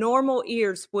 normal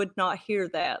ears would not hear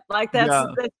that. Like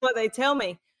that's what they tell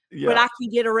me. Yeah. But I can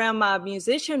get around my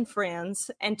musician friends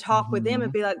and talk with them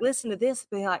and be like, listen to this.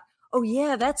 Be like, oh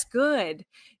yeah, that's good.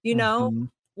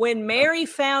 When Mary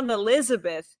found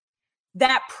Elizabeth,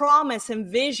 that promise and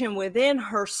vision within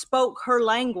her spoke her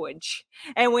language.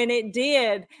 And when it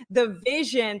did, the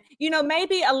vision,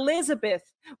 maybe Elizabeth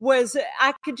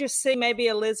I could just see maybe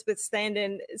Elizabeth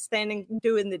standing,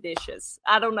 doing the dishes.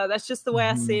 I don't know. That's just the way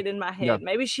I see it in my head. Yep.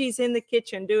 Maybe she's in the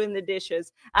kitchen doing the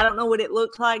dishes. I don't know what it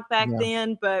looked like back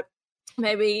then, but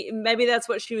maybe that's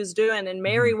what she was doing. And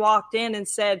Mary walked in and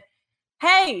said,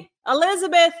 hey,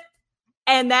 Elizabeth.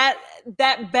 And that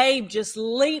babe just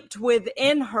leaped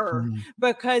within her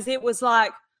because it was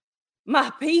like,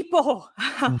 my people,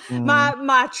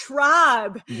 my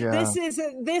tribe. Yeah.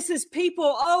 This is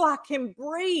people. Oh, I can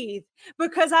breathe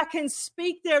because I can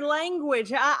speak their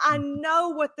language. I know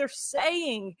what they're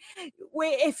saying.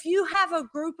 If you have a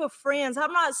group of friends,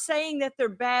 I'm not saying that they're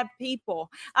bad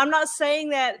people. I'm not saying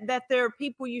that they're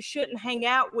people you shouldn't hang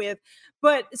out with.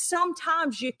 But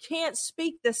sometimes you can't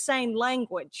speak the same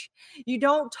language. You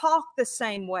don't talk the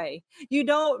same way.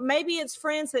 Maybe it's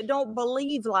friends that don't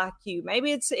believe like you.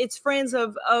 Maybe it's friends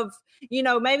of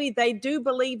maybe they do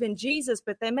believe in Jesus,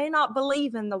 but they may not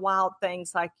believe in the wild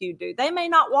things like you do. They may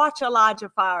not watch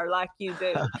ElijahFire like you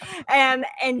do. and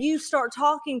you start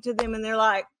talking to them and they're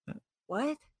like,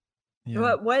 what?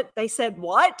 Yeah. What? They said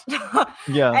what?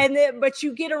 Yeah. But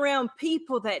you get around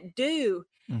people that do.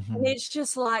 And it's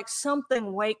just like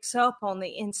something wakes up on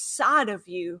the inside of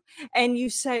you and you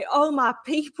say, oh, my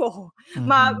people,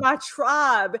 my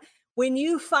tribe. When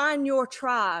you find your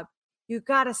tribe, you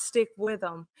got to stick with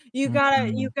them. You got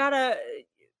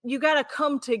to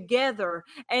come together,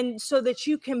 and so that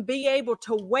you can be able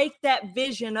to wake that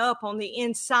vision up on the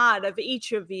inside of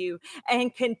each of you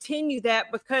and continue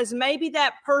that, because maybe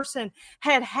that person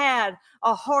had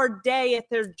a hard day at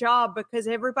their job because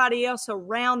everybody else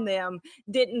around them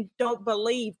don't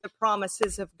believe the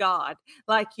promises of God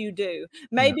like you do.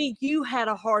 Maybe you had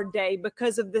a hard day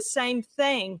because of the same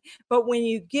thing, but when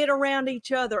you get around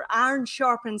each other, iron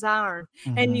sharpens iron,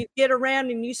 and you get around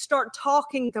and you start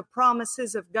talking the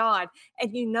promises of God,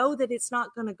 and you know that it's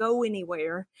not going to go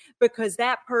anywhere because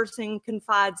that person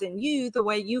confides in you the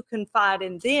way you confide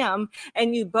in them,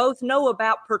 and you both know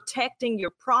about protecting your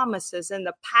promises and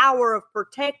the power of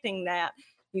protecting that.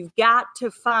 You've got to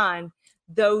find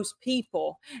those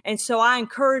people. And so I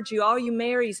encourage you, all you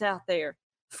Marys out there,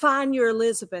 find your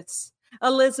Elizabeth,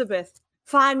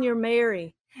 find your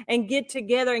Mary, and get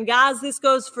together. And guys, this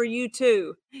goes for you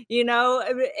too.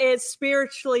 It's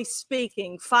spiritually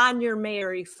speaking, find your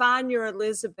Mary, find your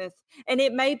Elizabeth. And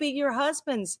it may be your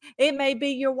husbands. It may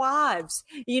be your wives.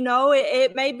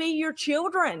 It may be your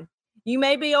children. You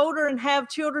may be older and have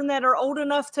children that are old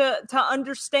enough to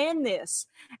understand this.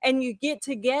 And you get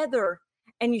together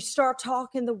and you start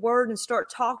talking the word and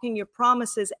start talking your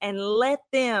promises, and let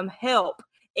them help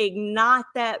ignite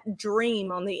that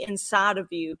dream on the inside of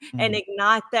you and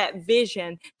ignite that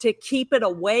vision to keep it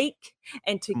awake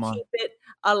and to keep it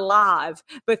alive,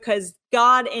 because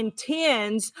God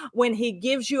intends, when he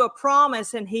gives you a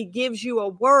promise and he gives you a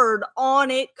word,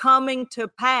 on it coming to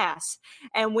pass.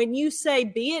 And when you say,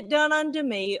 be it done unto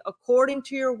me according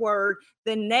to your word,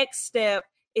 the next step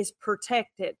is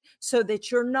protected so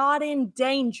that you're not in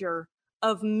danger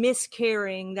of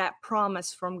miscarrying that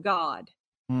promise from God.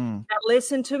 Now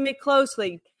listen to me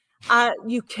closely.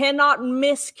 You cannot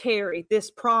miscarry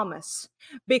this promise,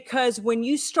 because when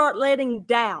you start letting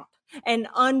doubt and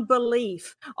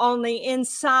unbelief on the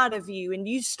inside of you, and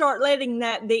you start letting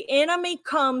that, the enemy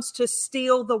comes to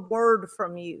steal the word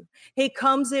from you. He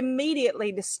comes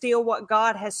immediately to steal what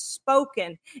God has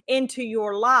spoken into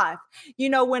your life. You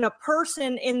know, when a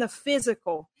person in the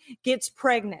physical gets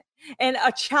pregnant, and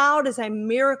a child is a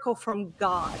miracle from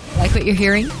God. Like what you're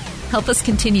hearing? Help us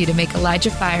continue to make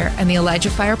ElijahFire and the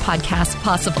ElijahFire podcast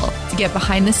possible. To get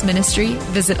behind this ministry,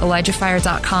 visit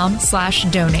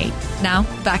ElijahFire.com/donate. Now,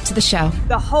 back to the show.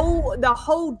 The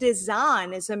whole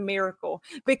design is a miracle,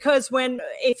 because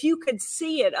if you could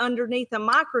see it underneath a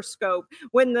microscope,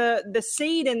 when the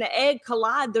seed and the egg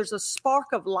collide, there's a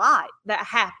spark of light that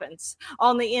happens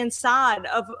on the inside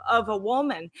of a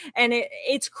woman, and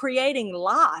it's creating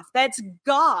life. That's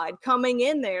God coming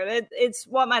in there. It's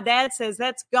what my dad says.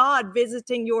 That's God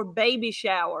visiting your baby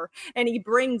shower, and he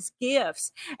brings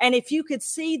gifts. And if you could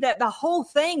see that the whole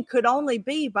thing could only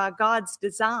be by God's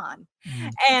design,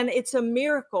 and it's a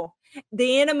miracle,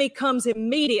 the enemy comes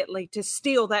immediately to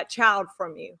steal that child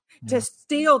from you, to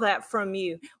steal that from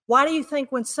you. Why do you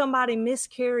think when somebody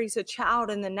miscarries a child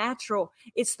in the natural,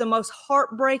 it's the most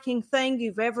heartbreaking thing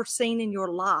you've ever seen in your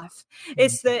life?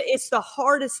 It's the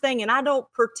hardest thing. And I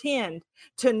don't pretend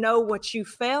to know what you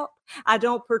felt. I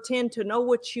don't pretend to know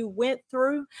what you went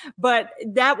through, but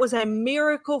that was a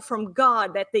miracle from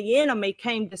God that the enemy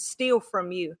came to steal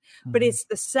from you. But it's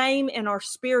the same in our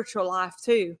spiritual life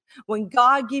too. When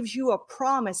God gives you a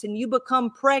promise and you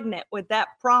become pregnant with that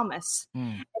promise,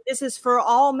 and this is for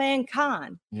all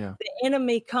mankind, the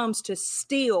enemy comes to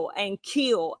steal and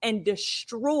kill and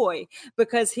destroy,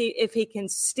 because if he can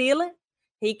steal it,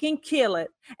 he can kill it,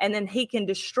 and then he can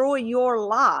destroy your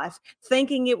life,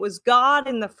 thinking it was God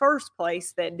in the first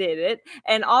place that did it,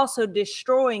 and also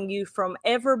destroying you from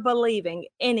ever believing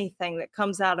anything that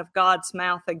comes out of God's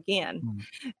mouth again.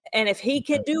 And if he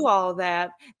can do all that,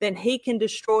 then he can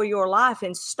destroy your life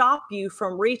and stop you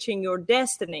from reaching your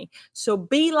destiny. So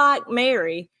be like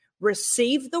Mary,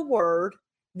 receive the word,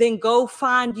 then go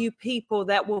find you people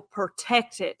that will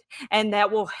protect it and that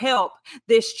will help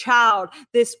this child,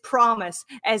 this promise,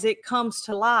 as it comes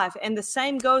to life. And the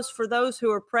same goes for those who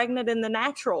are pregnant in the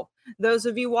natural. Those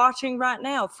of you watching right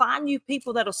now, find you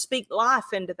people that'll speak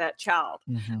life into that child.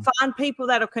 Find people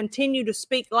that'll continue to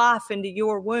speak life into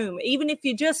your womb. Even if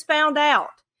you just found out,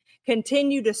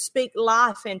 continue to speak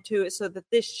life into it so that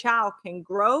this child can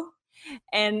grow.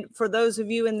 And for those of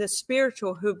you in the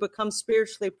spiritual who've become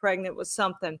spiritually pregnant with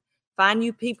something, find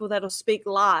you people that'll speak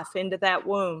life into that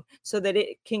womb so that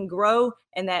it can grow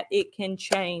and that it can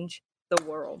change the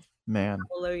world. Man.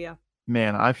 Hallelujah.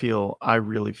 Man, I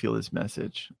really feel this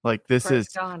message. Like this Praise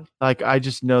is God. like, I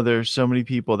just know there's so many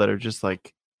people that are just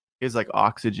like, it's like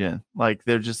oxygen. Like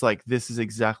they're just like, this is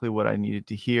exactly what I needed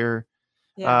to hear.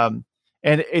 Yeah.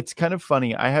 And it's kind of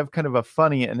funny. I have kind of a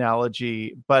funny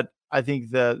analogy, but I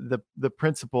think the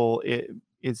principle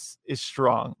is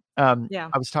strong. I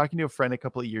was talking to a friend a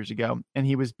couple of years ago, and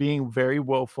he was being very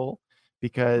woeful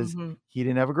because he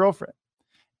didn't have a girlfriend.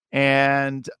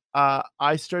 And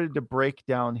I started to break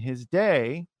down his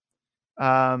day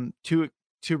to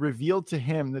reveal to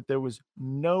him that there was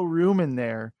no room in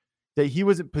there, that he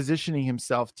wasn't positioning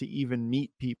himself to even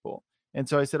meet people. And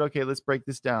so I said, okay, let's break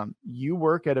this down. You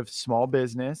work at a small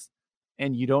business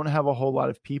and you don't have a whole lot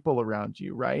of people around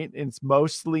you, right? And it's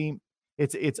mostly,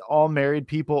 it's all married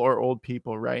people or old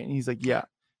people, right? And he's like, yeah.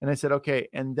 And I said, okay.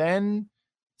 And then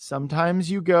sometimes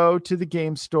you go to the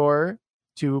game store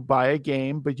to buy a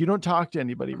game, but you don't talk to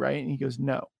anybody, right? And he goes,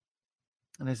 no.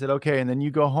 And I said, okay. And then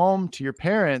you go home to your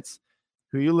parents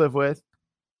who you live with,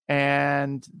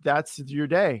 and that's your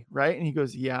day, right? And he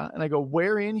goes, yeah. And I go,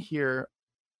 where in here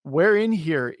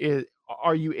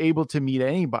are you able to meet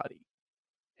anybody?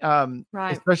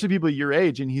 Right. Especially people your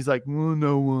age. And he's like, well,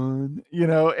 no one,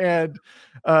 and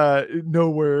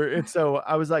nowhere. And so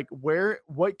I was like,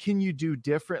 what can you do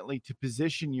differently to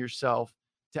position yourself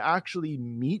to actually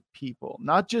meet people,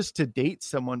 not just to date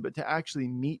someone, but to actually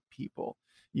meet people,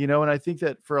 and I think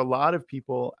that for a lot of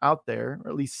people out there,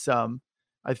 or at least some,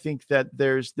 I think that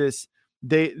there's this,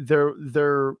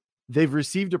 they've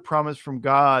received a promise from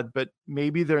God, but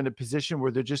maybe they're in a position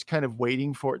where they're just kind of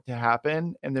waiting for it to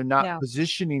happen, and they're not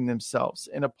positioning themselves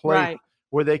in a place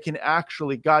where they can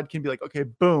actually, God can be like, okay,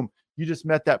 boom, you just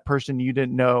met that person you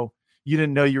didn't know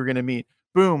you were going to meet.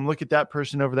 Boom, look at that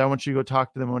person over there. I want you to go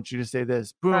talk to them. I want you to say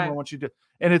this. Boom, I want you to.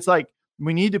 And it's like,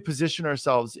 we need to position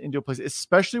ourselves into a place,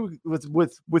 especially with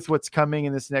what's coming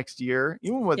in this next year,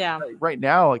 even with right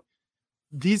now, like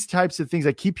these types of things.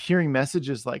 I keep hearing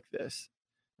messages like this.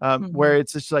 where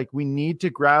it's just like we need to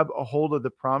grab a hold of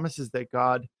the promises that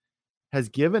God has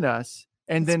given us,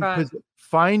 and then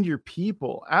find your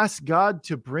people. Ask God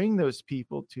to bring those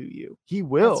people to you. He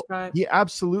will. He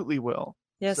absolutely will.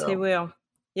 Yes, He will.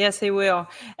 Yes, He will.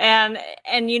 And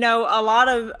a lot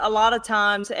of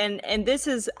times, and this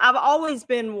is, I've always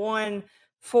been one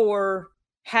for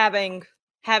having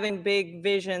big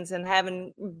visions and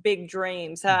having big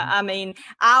dreams. I mean,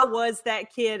 I was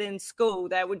that kid in school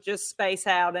that would just space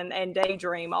out and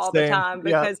daydream all the time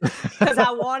because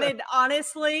I wanted,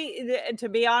 honestly, to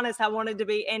be honest, I wanted to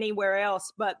be anywhere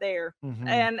else but there.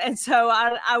 And so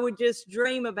I would just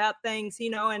dream about things,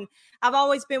 and I've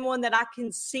always been one that I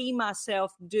can see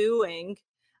myself doing,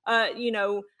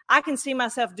 I can see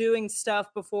myself doing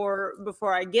stuff before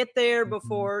I get there,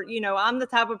 before, I'm the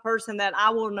type of person that I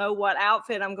will know what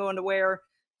outfit I'm going to wear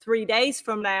 3 days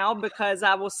from now because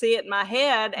I will see it in my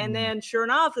head. And then sure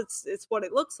enough, it's what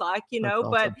it looks like,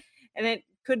 Awesome. and it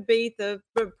could be the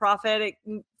prophetic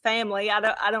family. I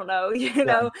don't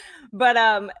know, but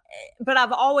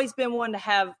I've always been one to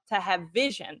have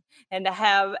vision and to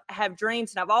have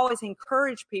dreams. And I've always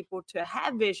encouraged people to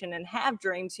have vision and have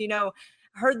dreams.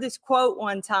 I heard this quote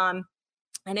one time,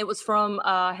 and it was from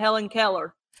Helen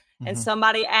Keller. And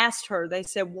somebody asked her, they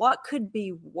said, what could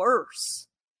be worse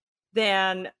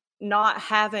than not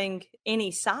having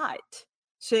any sight?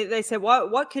 They said,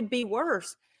 what could be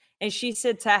worse? And she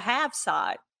said, to have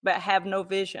sight, but have no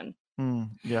vision.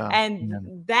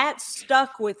 That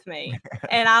stuck with me.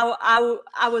 And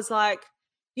I was like,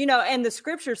 and the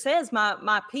scripture says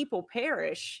my people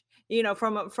perish.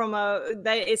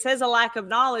 It says a lack of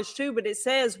knowledge too, but it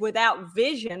says without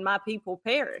vision, my people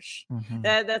perish.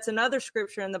 That's another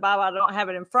scripture in the Bible. I don't have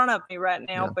it in front of me right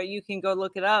now, but you can go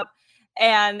look it up.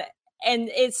 And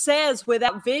it says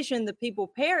without vision, the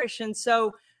people perish. And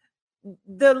so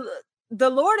the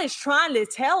Lord is trying to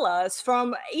tell us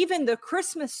from even the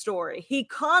Christmas story. He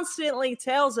constantly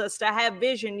tells us to have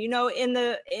vision,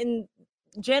 in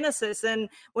Genesis, and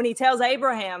when he tells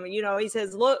Abraham, he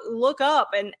says, look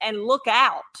up and look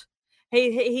out.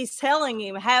 He's telling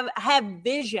him, have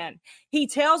vision. He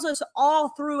tells us all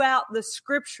throughout the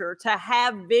scripture to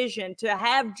have vision, to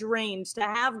have dreams, to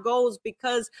have goals,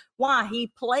 because why? He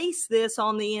placed this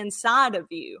on the inside of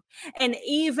you. And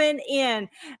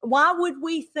why would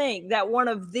we think that one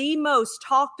of the most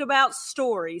talked about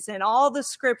stories in all the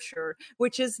scripture,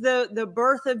 which is the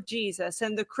birth of Jesus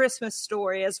and the Christmas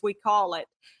story, as we call it,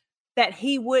 that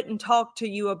he wouldn't talk to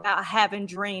you about having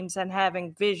dreams and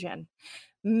having vision?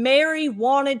 Mary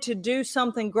wanted to do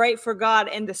something great for God,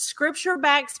 and the scripture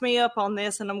backs me up on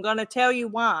this, and I'm going to tell you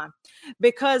why.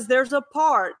 Because there's a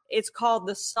part, it's called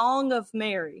the Song of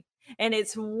Mary, and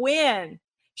it's when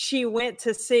she went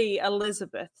to see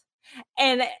Elizabeth.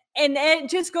 And it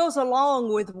just goes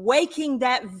along with waking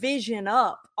that vision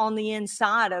up on the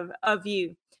inside of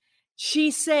you.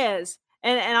 She says,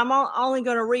 and I'm only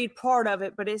going to read part of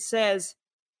it, but it says,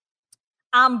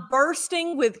 I'm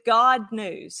bursting with God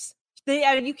news.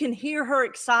 You can hear her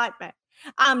excitement.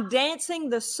 I'm dancing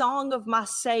the song of my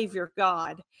Savior,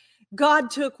 God.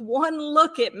 God took one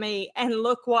look at me, and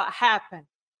look what happened.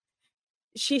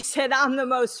 She said, I'm the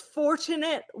most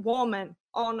fortunate woman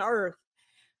on earth.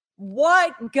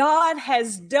 What God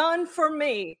has done for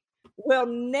me will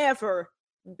never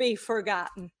be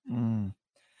forgotten.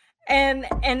 And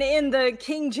in the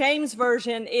King James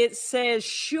Version, it says,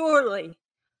 surely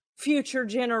future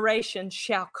generations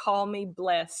shall call me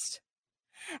blessed.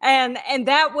 And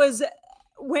that was,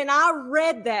 when I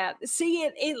read that,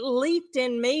 it leaped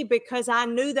in me, because I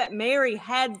knew that Mary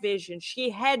had vision.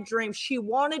 She had dreams. She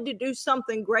wanted to do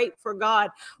something great for God.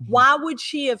 Why would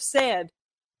she have said,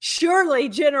 surely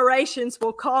generations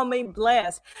will call me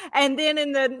blessed? And then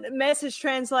in the Message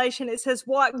translation, it says,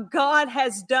 what God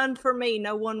has done for me,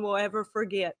 no one will ever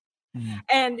forget.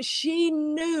 And she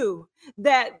knew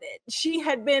that she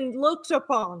had been looked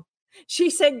upon. She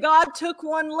said, God took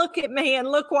one look at me, and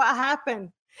look what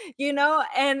happened.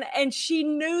 And she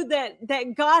knew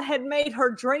that God had made her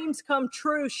dreams come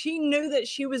true. She knew that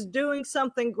she was doing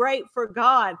something great for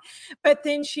God. But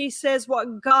then she says,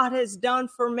 what God has done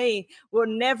for me will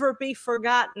never be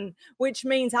forgotten, which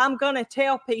means I'm going to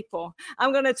tell people.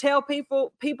 I'm going to tell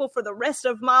people for the rest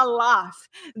of my life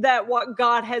that what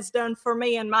God has done for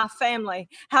me and my family,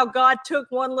 how God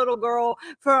took one little girl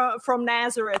from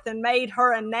Nazareth and made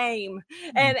her a name.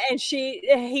 And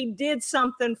he did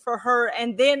something for her.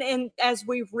 And then as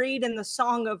we read in the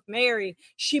Song of Mary,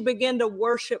 she began to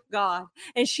worship God,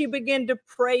 and she began to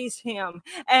praise him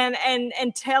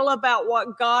and tell about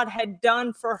what God had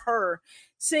done for her.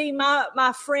 See,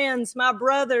 my friends, my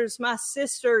brothers, my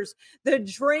sisters, the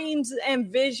dreams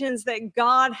and visions that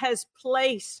God has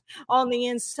placed on the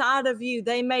inside of you,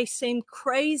 they may seem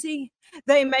crazy.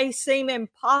 They may seem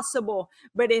impossible,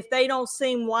 but if they don't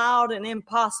seem wild and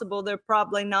impossible, they're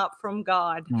probably not from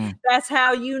God. That's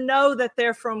how you know that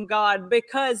they're from God,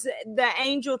 because the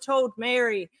angel told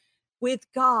Mary, with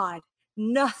God,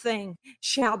 nothing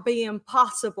shall be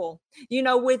impossible.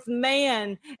 With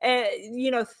man,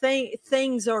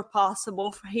 things are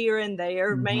possible here and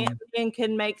there. Man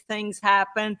can make things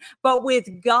happen, but with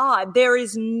God, there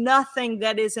is nothing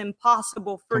that is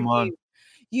impossible for you.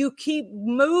 You keep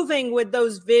moving with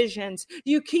those visions.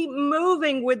 You keep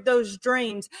moving with those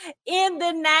dreams. In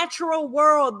the natural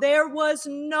world, there was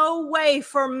no way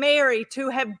for Mary to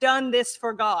have done this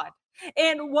for God.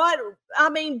 And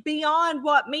beyond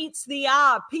what meets the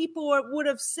eye, people would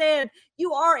have said,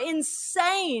 you are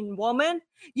insane, woman.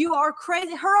 You are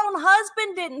crazy. Her own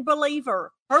husband didn't believe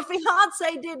her. Her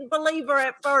fiance didn't believe her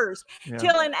at first,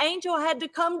 till an angel had to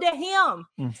come to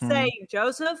him, say,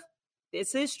 Joseph,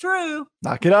 this is true.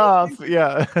 Knock it off.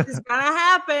 Yeah. It's going to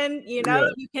happen. You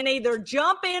can either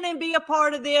jump in and be a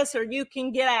part of this, or you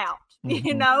can get out,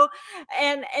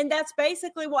 and that's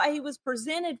basically what he was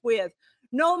presented with.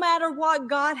 No matter what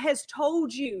God has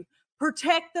told you,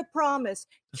 protect the promise.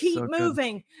 Keep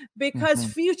moving, because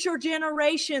future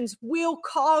generations will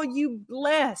call you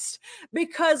blessed.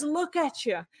 Because look at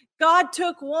you. God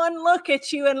took one look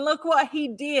at you and look what he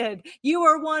did. You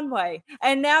were one way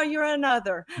and now you're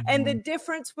another. And the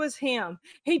difference was him.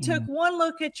 He took one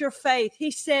look at your faith.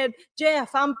 He said,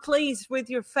 Jeff, I'm pleased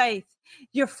with your faith.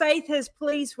 Your faith has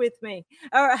pleased with me,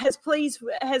 or has pleased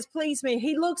me.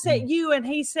 He looks at you and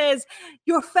he says,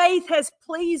 your faith has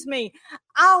pleased me.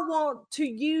 I want to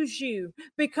use you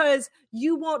because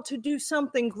you want to do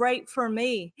something great for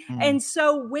me. And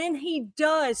so when he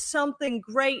does something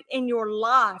great in your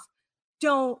life,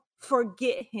 don't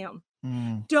forget him.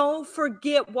 Don't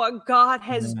forget what God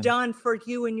has done for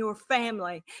you and your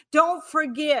family. Don't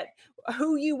forget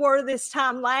who you were this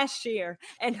time last year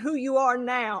and who you are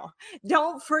now.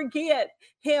 Don't forget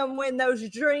him when those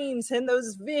dreams and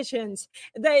those visions,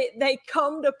 they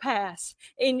come to pass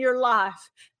in your life.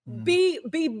 Be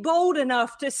bold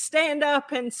enough to stand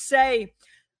up and say,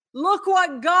 look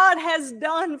what God has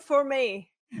done for me.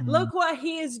 Look what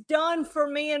he has done for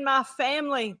me and my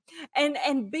family,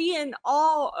 and be in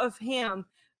awe of him,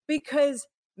 because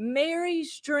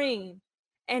Mary's dream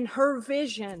and her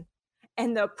vision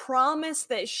and the promise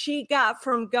that she got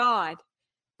from God,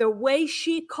 the way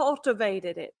she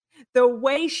cultivated it, the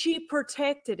way she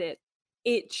protected it,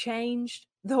 it changed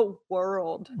the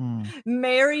world.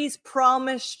 Mary's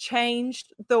promise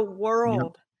changed the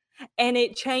world. And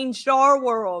it changed our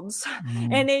worlds,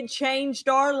 and it changed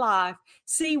our life.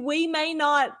 See, we may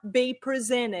not be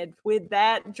presented with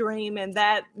that dream and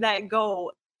that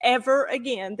goal ever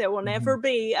again. There will never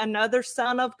be another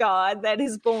son of God that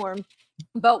is born.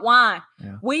 But why?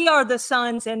 We are the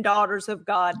sons and daughters of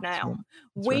God now.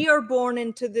 We are born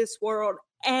into this world.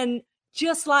 And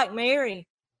just like Mary,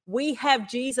 we have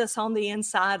Jesus on the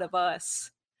inside of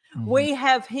us. We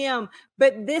have him.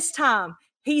 But this time,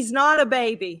 he's not a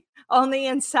baby on the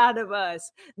inside of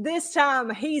us. This time,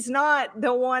 he's not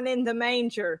the one in the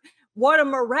manger. What a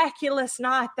miraculous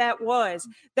night that was.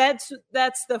 That's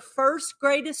the first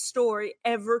greatest story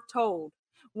ever told,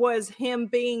 was him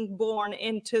being born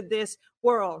into this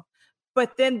world.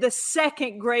 But then the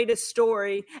second greatest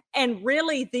story, and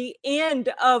really the end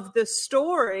of the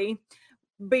story,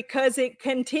 because it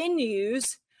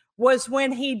continues, was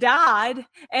when he died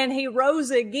and he rose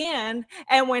again.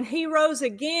 And when he rose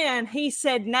again, he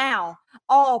said, now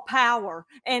all power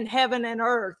in heaven and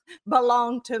earth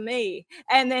belong to me.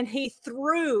 And then he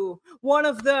threw one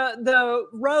of the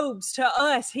robes to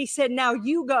us. He said, now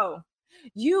you go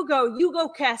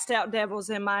cast out devils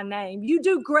in my name. You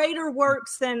do greater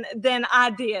works than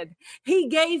I did. He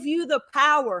gave you the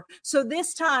power. So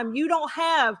this time you don't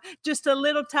have just a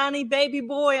little tiny baby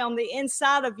boy on the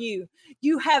inside of you.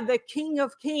 You have the King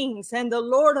of Kings and the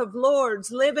Lord of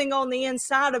Lords living on the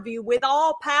inside of you with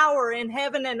all power in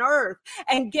heaven and earth.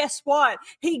 And guess what?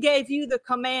 He gave you the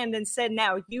command and said,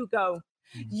 now you go.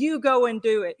 You go and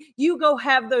do it. You go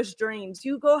have those dreams.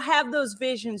 You go have those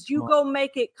visions. You go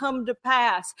make it come to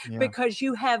pass, because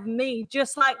you have me,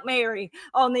 just like Mary,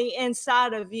 on the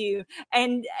inside of you.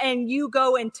 And you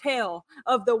go and tell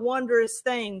of the wondrous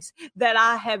things that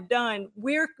I have done.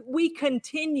 We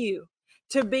continue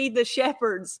to be the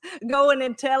shepherds, going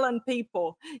and telling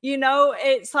people.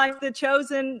 It's like the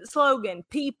chosen slogan,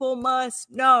 people must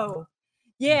know.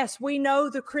 Yes, we know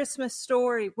the Christmas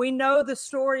story. We know the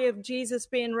story of Jesus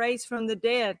being raised from the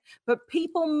dead, but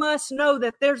people must know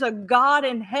that there's a God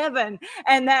in heaven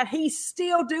and that he's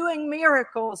still doing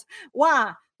miracles.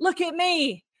 Why? Look at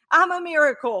me. I'm a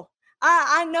miracle.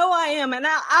 I know I am, and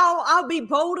I'll be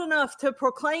bold enough to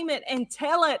proclaim it and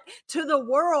tell it to the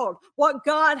world what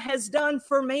God has done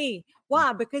for me.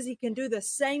 Why? Because he can do the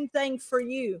same thing for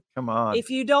you. Come on. If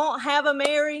you don't have a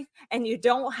Mary and you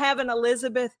don't have an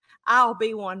Elizabeth, I'll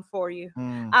be one for you.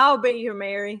 I'll be your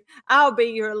Mary. I'll be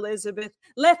your Elizabeth.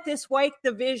 Let this wake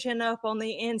the vision up on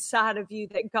the inside of you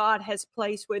that God has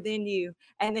placed within you.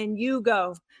 And then you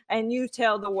go and you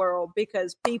tell the world,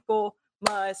 because people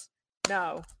must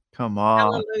know. Come on.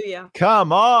 Hallelujah.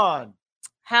 Come on.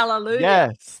 Hallelujah.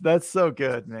 Yes, that's so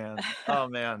good, man. Oh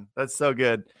man, that's so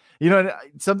good. You know,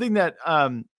 something that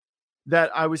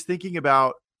that I was thinking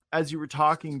about as you were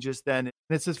talking just then.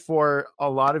 This is for a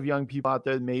lot of young people out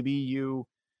there. Maybe you're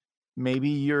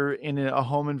in a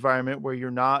home environment where you're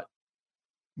not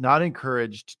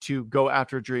encouraged to go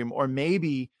after a dream, or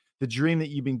maybe the dream that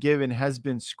you've been given has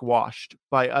been squashed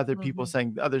by other people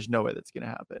saying, oh, there's no way that's going to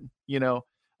happen. You know,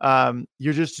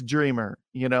 you're just a dreamer,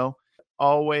 you know.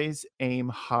 Always aim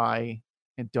high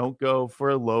and don't go for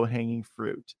a low-hanging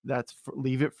fruit.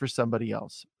 Leave it for somebody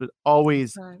else, but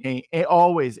always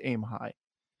aim high.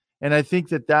 And I think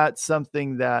that that's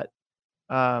something that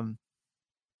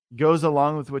goes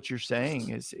along with what you're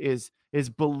saying is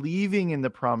believing in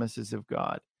the promises of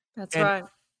God. That's right.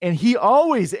 And he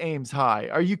always aims high.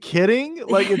 Are you kidding?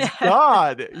 Like, it's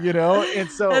God, you know? And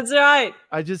so that's right.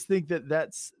 I just think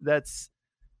that's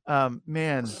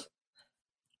man,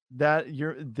 that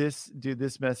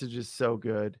this message is so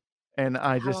good. And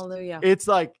Hallelujah.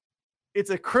 It's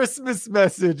a Christmas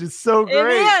message. It's so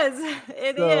great.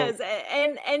 It is.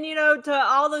 And, you know, to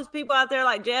all those people out there,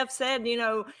 like Jeff said, you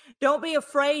know, don't be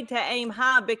afraid to aim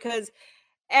high, because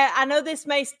I know this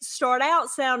may start out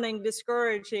sounding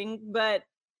discouraging, but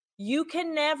you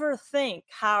can never think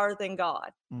higher than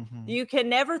God. You can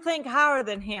never think higher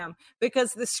than him,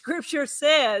 because the scripture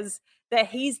says that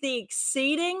he's the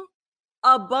exceeding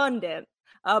abundant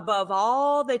above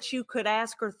all that you could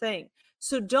ask or think.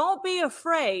 So don't be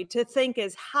afraid to think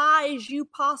as high as you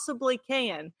possibly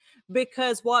can,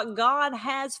 because what God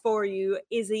has for you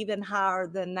is even higher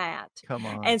than that. Come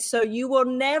on. And so you will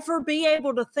never be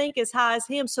able to think as high as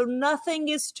him. So nothing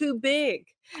is too big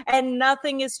and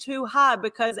nothing is too high,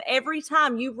 because every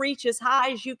time you reach as high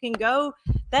as you can go,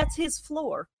 that's his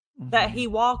floor that he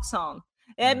walks on.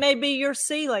 It may be your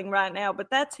ceiling right now, but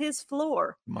that's his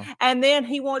floor. And then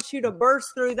he wants you to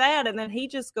burst through that. And then he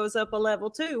just goes up a level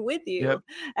 2 with you.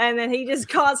 And then he just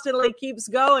constantly keeps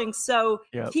going. So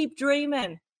keep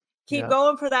dreaming. Keep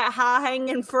going for that high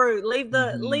hanging fruit. Leave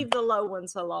the low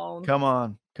ones alone. Come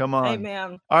on.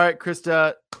 Amen. All right,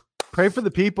 Krista, pray for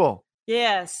the people.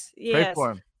 Yes. Pray for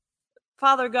them.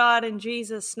 Father God, in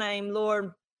Jesus' name,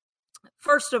 Lord,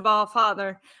 first of all,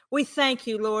 Father, we thank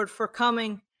you, Lord, for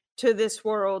coming to this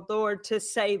world, Lord, to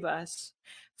save us.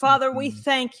 Father, we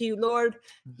thank you, Lord.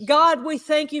 God, we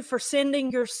thank you for sending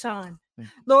your son,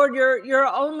 Lord, your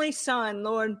only son,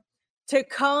 Lord, to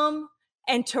come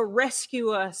and to rescue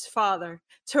us, Father,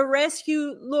 to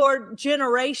rescue, Lord,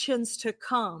 generations to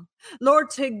come,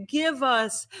 Lord, to give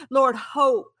us, Lord,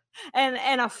 hope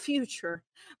and a future.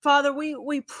 Father,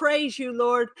 we praise you,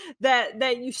 Lord,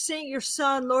 that you sent your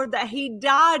son, Lord, that he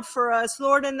died for us,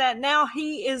 Lord, and that now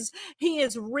he is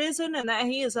risen and that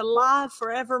he is alive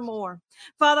forevermore.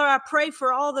 Father, I pray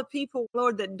for all the people,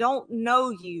 Lord, that don't know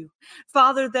you.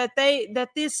 Father, that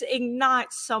this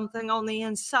ignites something on the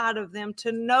inside of them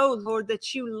to know, Lord,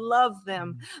 that you love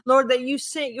them. Lord, that you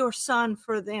sent your son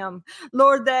for them.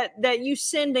 Lord, that you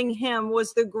sending him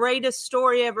was the greatest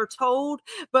story ever told.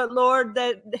 But Lord,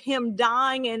 that him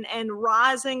dying and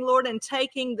rising, Lord, and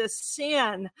taking the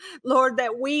sin, Lord,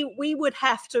 that we would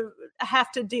have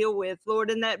to deal with, Lord,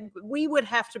 and that we would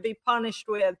have to be punished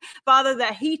with. Father,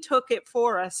 that he took it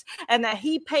for us and that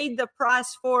he paid the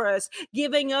price for us,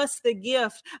 giving us the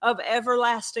gift of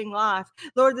everlasting life.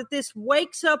 Lord, that this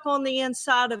wakes up on the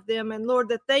inside of them, and Lord,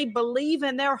 that they believe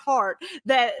in their heart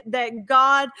that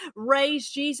God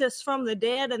raised Jesus from the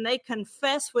dead, and they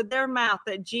confess with their mouth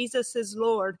that Jesus is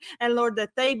Lord, and Lord,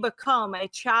 that they become a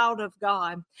child of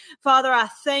God. Father, I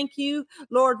thank you,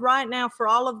 Lord, right now for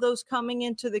all of those coming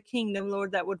into the kingdom,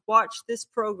 Lord, that would watch this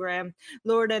program,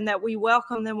 Lord, and that we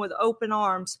welcome them with open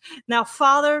arms. Now,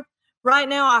 Father, right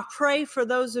now I pray for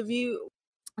those of you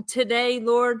today,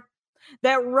 Lord,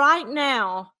 that right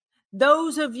now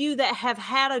Those of you that have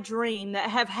had a dream, that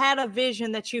have had a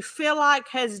vision that you feel like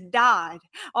has died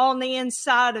on the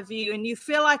inside of you, and you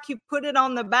feel like you put it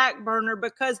on the back burner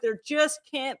because there just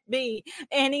can't be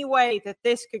any way that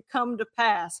this could come to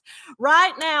pass.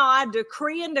 Right now, I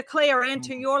decree and declare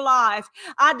into your life,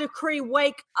 I decree,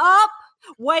 wake up,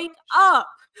 wake up.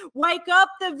 Wake up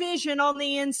the vision on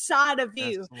the inside of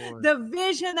you, the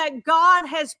vision that God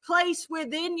has placed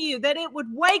within you, that it would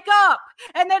wake up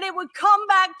and that it would come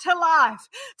back to life.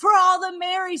 For all the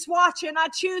Marys watching, I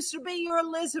choose to be your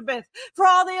Elizabeth. For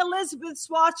all the Elizabeths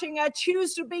watching, I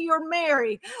choose to be your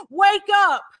Mary. Wake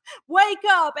up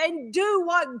and do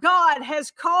what God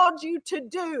has called you to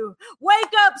do.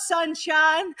 Wake up,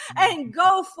 sunshine, and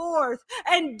go forth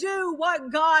and do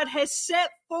what God has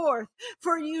set forth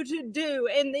for you to do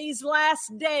in these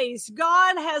last days.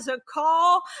 God has a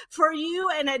call for you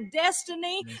and a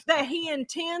destiny that he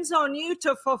intends on you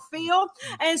to fulfill.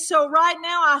 And so right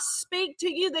now I speak to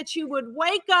you that you would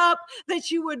wake up, that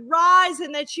you would rise,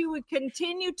 and that you would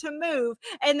continue to move,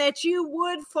 and that you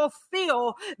would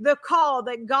fulfill the call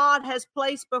that God has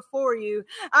placed before you.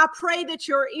 I pray that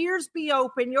your ears be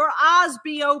open, your eyes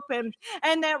be open,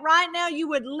 and that right now you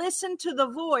would listen to the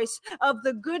voice of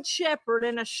the Good Shepherd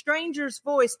and a stranger's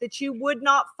voice that you would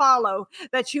not follow,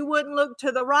 that you wouldn't look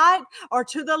to the right or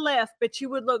to the left, but you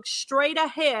would look straight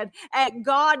ahead at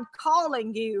God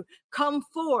calling you. Come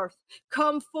forth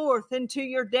into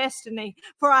your destiny,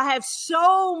 for I have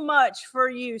so much for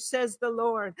you, says the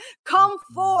Lord. Come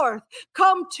forth,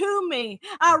 come to me.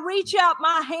 I reach out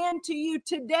my hand to you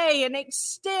today and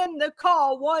extend the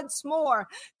call once more.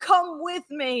 Come with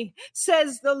me,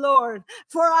 says the Lord,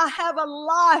 for I have a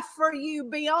life for you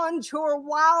beyond your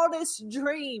wildest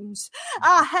dreams.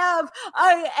 I have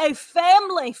a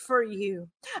family for you.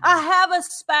 I have a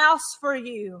spouse for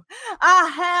you.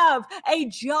 I have a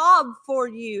job for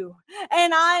you,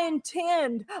 and I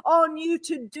intend on you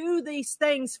to do these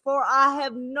things, for I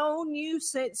have known you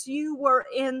since you were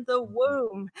in the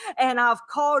womb, and I've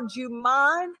called you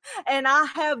mine, and I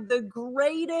have the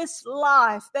greatest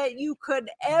life that you could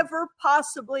ever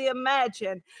possibly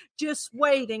imagine just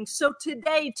waiting. So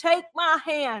today, take my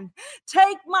hand.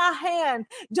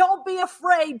 Don't be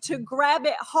afraid to grab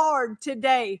it hard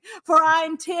today, for I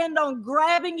intend on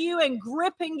grabbing you and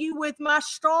gripping you with my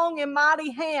strong and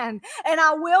mighty hand, and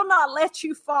I will not let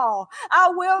you fall. I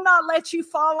will not let you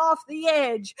fall off the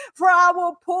edge, for I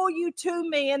will pull you to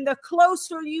me, and the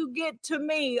closer you get to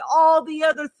me, all the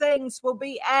other things will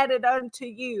be added unto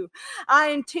you. I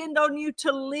intend on you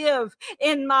to live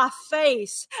in my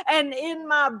face and in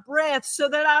my breath, so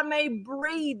that I may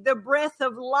breathe the breath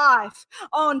of life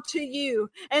onto you,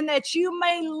 and that you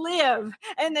may live,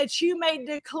 and that you may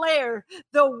declare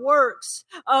the works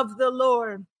of the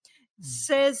Lord,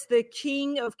 says the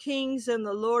King of Kings and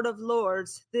the Lord of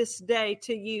Lords this day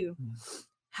to you.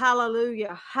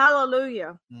 Hallelujah.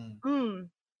 Hallelujah.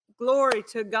 Glory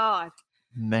to God.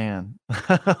 Man.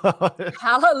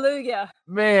 Hallelujah.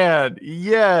 Man.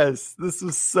 Yes. This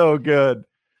was so good.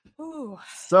 Ooh,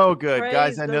 so good. praise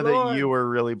Guys, I know the Lord. that you were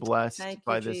really blessed Thank you,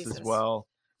 by this Jesus. as well.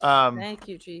 Thank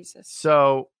you, Jesus.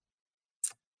 So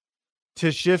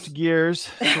to shift gears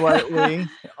slightly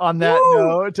on that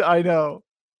note,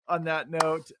 on that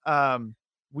note,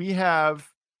 we have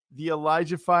the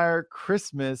ElijahFire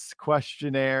Christmas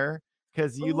questionnaire,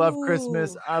 because you love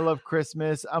Christmas. I love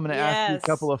Christmas. I'm going to ask you a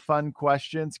couple of fun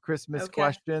questions, Christmas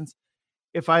questions.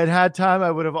 If I had had time, I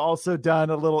would have also done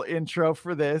a little intro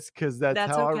for this, because that's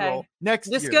how I roll. Next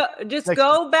year. Just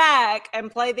go back and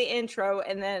play the intro,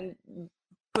 and then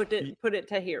put it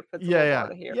to here. Put the little bar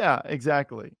to here. Yeah,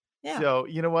 exactly. Yeah. So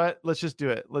you know what? Let's just do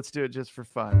it. Let's do it just for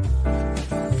fun.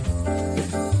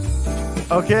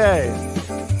 Okay.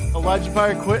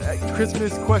 ElijahFire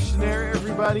Christmas questionnaire,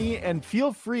 everybody, and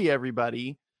feel free,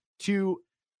 everybody, to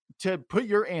put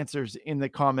your answers in the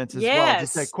comments as well.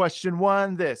 Just say question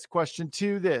 1, this, question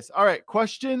 2, this. All right.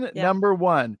 Question number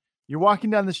 1. You're walking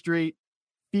down the street,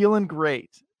 feeling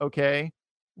great. Okay.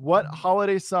 What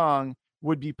holiday song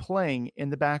would be playing in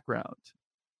the background?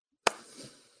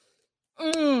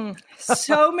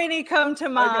 So many come to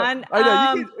mind. I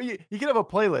know. You could have a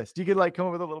playlist. You could come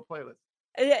up with a little playlist.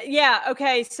 Yeah.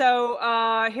 Okay. So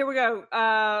here we go.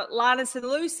 Linus and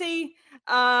Lucy.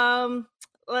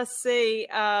 Let's see.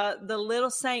 The Little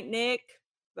Saint Nick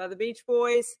by the Beach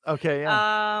Boys. Okay.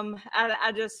 Yeah.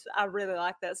 I really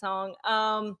like that song.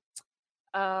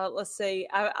 Let's see.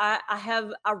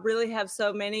 I really have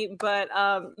so many, but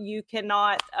you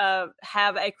cannot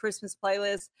have a Christmas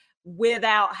playlist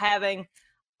without having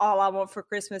All I Want for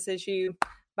Christmas Is You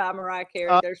by Mariah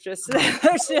Carey. There's just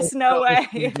no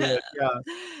way.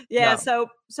 Yeah. So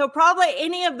probably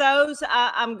any of those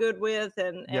I'm good with,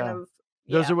 and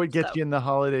those are what gets you in the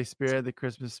holiday spirit, the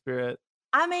Christmas spirit.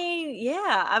 I mean,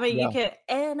 you can,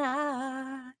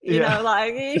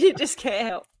 like you just can't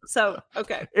help. So,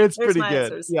 okay. It's pretty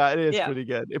good. Answers. Yeah, it is pretty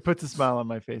good. It puts a smile on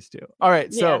my face too. All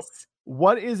right. So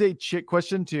what is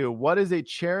question 2? What is a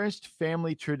cherished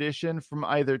family tradition from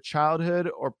either childhood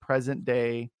or present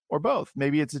day or both?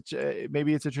 Maybe it's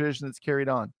a tradition that's carried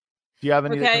on. Do you have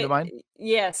any that come to mind?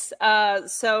 Yes.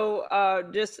 So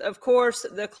just, of course,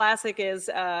 the classic is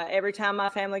every time my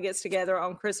family gets together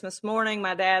on Christmas morning,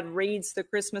 my dad reads the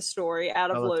Christmas story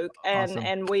out of Luke. Awesome.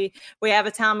 And we have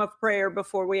a time of prayer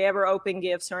before we ever open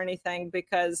gifts or anything,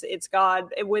 because it's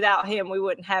God. Without him, we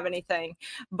wouldn't have anything.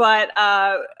 But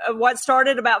what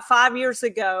started about 5 years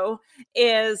ago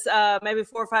is maybe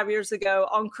 4 or 5 years ago,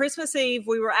 on Christmas Eve,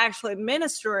 we were actually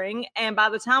ministering. And by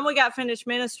the time we got finished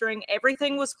ministering,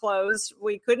 everything was closed.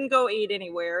 We couldn't go eat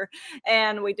anywhere,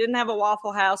 and we didn't have a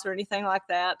Waffle House or anything like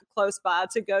that close by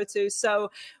to go to.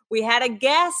 So we had a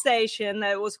gas station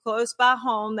that was close by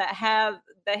home that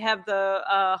they have the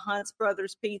Hunt's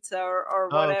Brothers Pizza or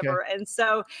whatever. And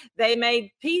so they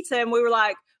made pizza, and we were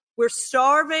like, we're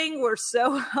starving. We're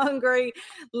so hungry.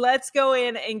 Let's go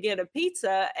in and get a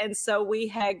pizza. And so we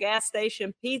had gas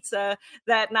station pizza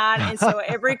that night. And so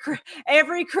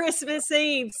every Christmas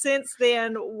Eve since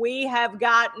then, we have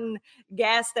gotten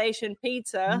gas station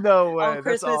pizza. No way. On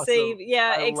Christmas awesome. Eve.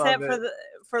 Yeah, except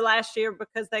for last year,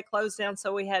 because they closed down.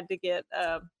 So we had to get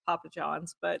Papa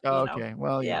John's. But okay.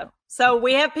 Well, yeah. So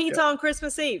we have pizza on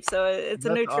Christmas Eve. So it's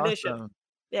a new tradition. Awesome.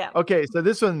 Yeah. Okay, so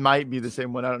this one might be the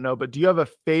same one. I don't know, but do you have a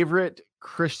favorite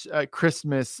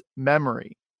Christmas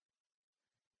memory?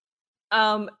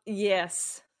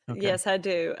 Yes. Okay. Yes, I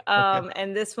do.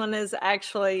 And this one is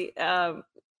actually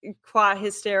quite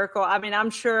hysterical. I mean, I'm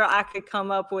sure I could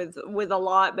come up with a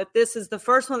lot, but this is the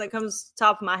first one that comes to the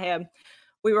top of my head.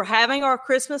 We were having our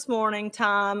Christmas morning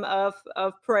time of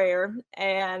prayer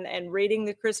and reading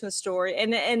the Christmas story,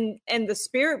 and the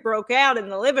Spirit broke out in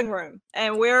the living room,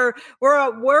 and we're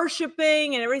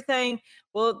worshiping and everything.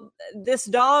 Well, this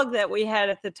dog that we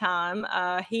had at the time,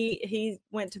 he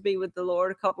went to be with the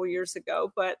Lord a couple years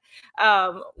ago, but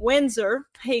Windsor,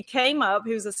 he came up.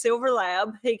 He was a silver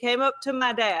lab. He came up to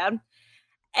my dad,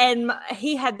 and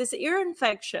he had this ear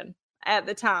infection at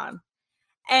the time.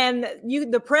 And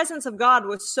the presence of God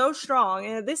was so strong.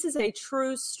 And this is a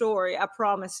true story, I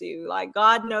promise you. Like,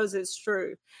 God knows it's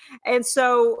true. And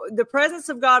so the presence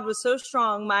of God was so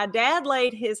strong. My dad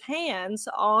laid his hands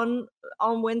on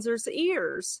Windsor's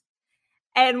ears.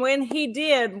 And when he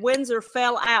did, Windsor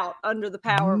fell out under the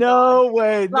power of God. No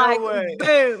way.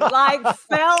 Boom, like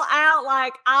fell out,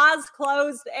 like eyes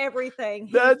closed, everything.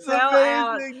 That's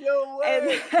amazing. No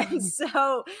way. And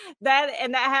so that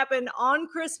happened on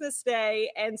Christmas Day.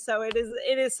 And so it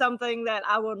is something that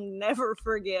I will never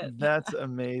forget. That's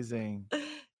amazing.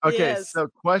 Okay. Yes. So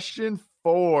question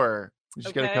 4, we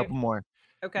just got a couple more.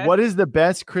 Okay. What is the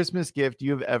best Christmas gift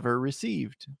you've ever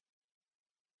received?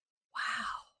 Wow.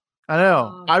 I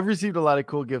know. I've received a lot of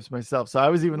cool gifts myself. So I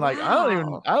was even like, I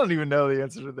don't even know the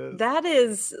answer to this. That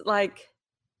is like,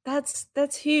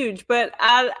 that's huge. But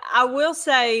I will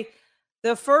say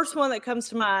the first one that comes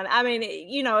to mind, I mean,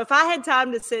 if I had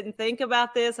time to sit and think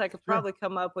about this, I could probably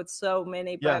come up with so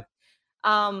many. But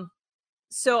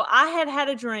so I had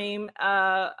a dream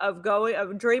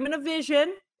dreaming a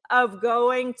vision of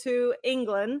going to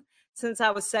England since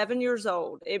I was 7 years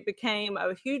old. It became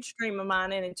a huge dream of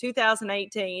mine. And in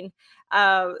 2018,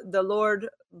 the Lord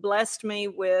blessed me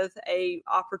with a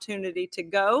opportunity to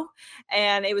go.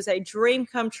 And it was a dream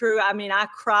come true. I mean, I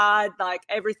cried like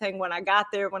everything when I got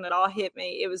there, when it all hit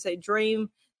me. It was a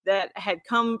dream that had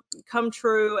come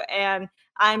true. And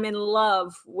I'm in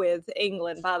love with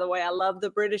England, by the way. I love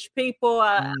the British people,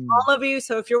 all of you.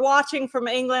 So if you're watching from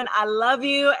England, I love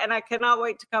you. And I cannot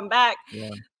wait to come back.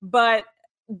 Yeah. But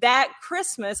that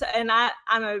Christmas, and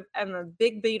I'm a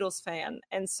big Beatles fan,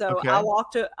 and so I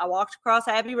walked across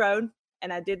Abbey Road,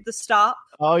 and I did the stop.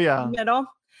 Oh yeah, middle,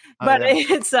 but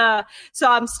it's so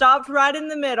I'm stopped right in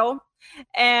the middle.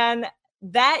 And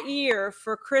that year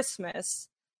for Christmas,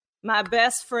 my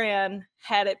best friend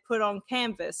had it put on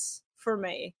canvas for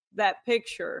me, that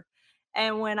picture,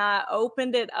 and when I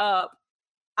opened it up,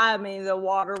 I mean, the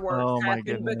waterworks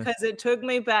happened because it took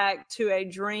me back to a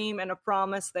dream and a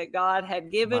promise that God had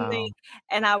given me.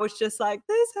 And I was just like,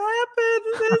 this happened.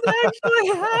 This actually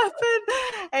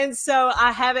happened. And so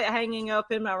I have it hanging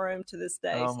up in my room to this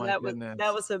day. Oh, so that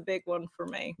was a big one for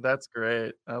me. That's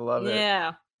great. I love it.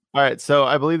 Yeah. All right. So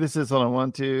I believe this is, hold on,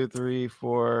 1, 2, 3,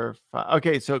 4, 5.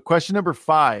 Okay. So question number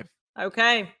 5.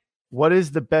 Okay. What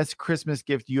is the best Christmas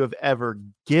gift you have ever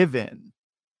given?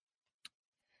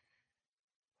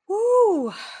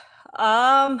 Woo.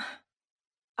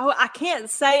 Oh, I can't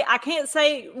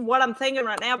say what I'm thinking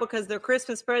right now because they're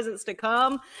Christmas presents to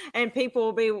come and people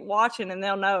will be watching and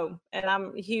they'll know. And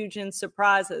I'm huge in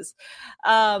surprises.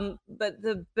 But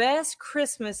the best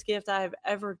Christmas gift I have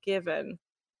ever given.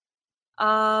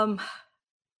 Wow.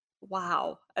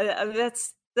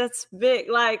 That's big.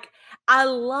 Like, I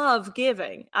love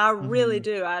giving. I really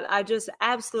do. I just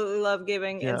absolutely love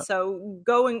giving. Yeah. And so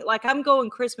I'm going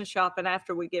Christmas shopping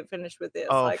after we get finished with this.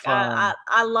 Oh, like fun.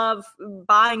 I love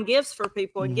buying gifts for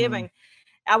people and giving.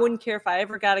 I wouldn't care if I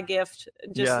ever got a gift,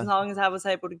 just as long as I was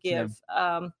able to give.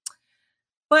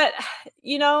 But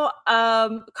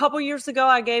a couple years ago,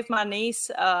 I gave my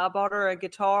niece, I bought her a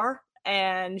guitar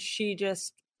and she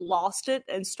just lost it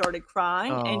and started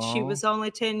crying. And she was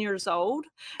only 10 years old.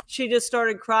 She just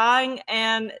started crying.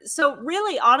 And so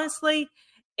really, honestly,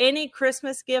 any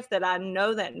Christmas gift that I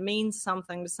know that means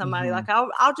something to somebody, like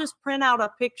I'll just print out a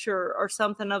picture or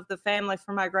something of the family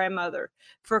for my grandmother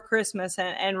for Christmas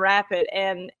and wrap it.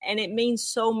 And it means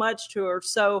so much to her.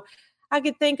 So I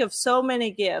could think of so many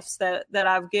gifts that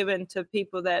I've given to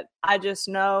people that I just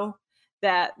know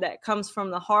that comes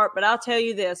from the heart. But I'll tell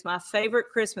you this, my favorite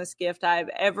Christmas gift I've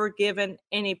ever given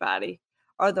anybody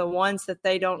are the ones that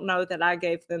they don't know that I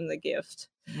gave them the gift.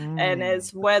 And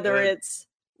it's whether it's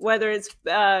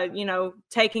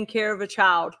taking care of a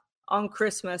child on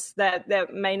Christmas that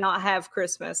may not have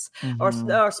Christmas or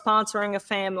sponsoring a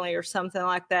family or something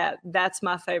like that. That's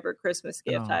my favorite Christmas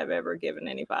gift I've ever given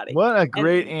anybody. What a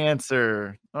great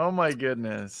answer. Oh my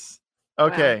goodness.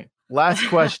 Okay. Wow. Last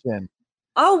question.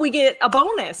 Oh, we get a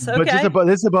bonus. Okay. But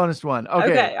this is a bonus one.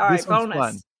 Okay. All right. This one's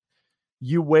bonus. Fun.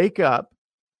 You wake up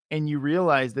and you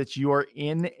realize that you are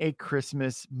in a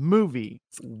Christmas movie.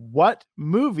 What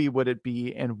movie would it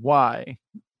be and why?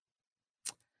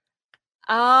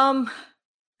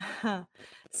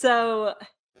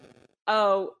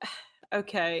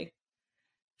 Okay.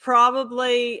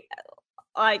 Probably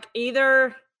like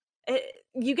either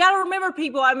you got to remember,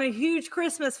 people, I'm a huge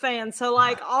Christmas fan. So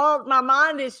like all my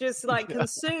mind is just like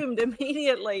consumed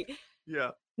immediately.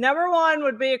 Yeah. Number one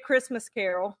would be A Christmas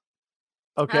Carol.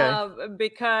 Okay.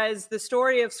 Because the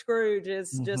story of Scrooge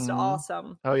is just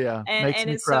awesome. Oh yeah. And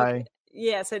me it's cry. So,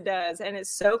 yes, it does. And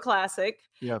it's so classic.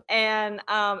 Yep. And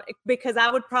because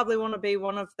I would probably want to be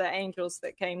one of the angels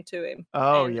that came to him.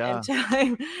 Oh, and tell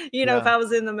him, if I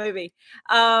was in the movie.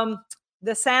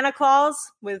 The Santa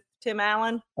Claus with Tim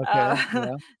Allen.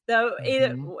 Okay. Though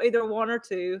either one or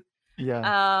two.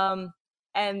 Yeah.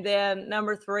 And then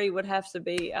number 3 would have to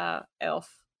be Elf.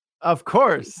 Of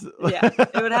course. Yeah,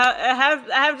 it would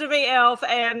have to be Elf,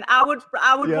 and I would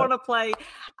want to play.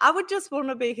 I would just want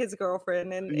to be his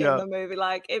girlfriend in the movie.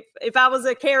 Like if I was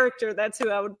a character, that's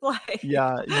who I would play.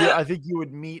 Yeah, I think you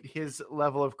would meet his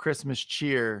level of Christmas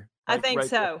cheer. Like, I think so.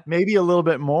 There. Maybe a little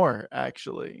bit more,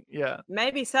 actually. Yeah,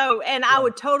 maybe so. And I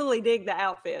would totally dig the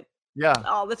outfit. Yeah,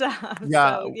 all the time.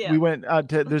 Yeah, so, we went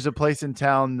to. There's a place in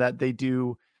town that they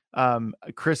do.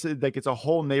 Like it's a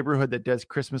whole neighborhood that does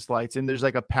Christmas lights, and there's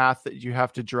like a path that you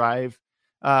have to drive.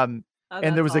 And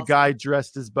there was a guy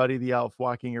dressed as Buddy the Elf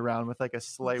walking around with like a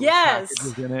sleigh with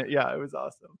packages in it. Yeah, it was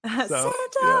awesome. So,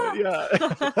 Santa!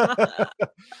 Yeah.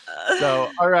 So,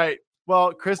 all right.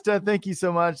 Well, Krista, thank you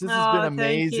so much. This has been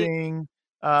amazing.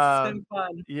 It's been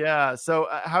fun. Yeah. So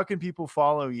how can people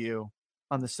follow you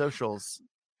on the socials?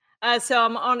 So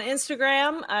I'm on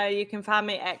Instagram. You can find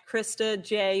me at Krista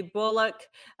J. Bullock.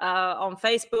 On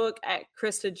Facebook at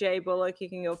Krista J. Bullock. You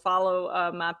can go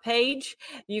follow my page.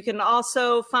 You can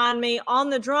also find me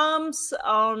on the drums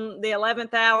on the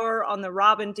 11th Hour on the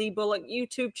Robin D. Bullock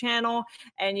YouTube channel.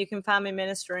 And you can find me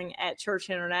ministering at Church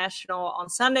International on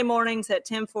Sunday mornings at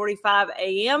 10:45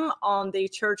 a.m. on the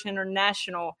Church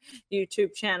International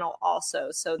YouTube channel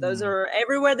also. So those are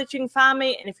everywhere that you can find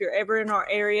me. And if you're ever in our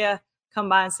area, come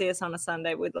by and see us on a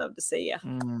Sunday. We'd love to see you.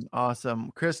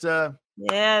 Awesome. Krista.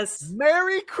 Yes.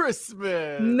 Merry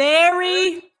Christmas.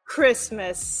 Merry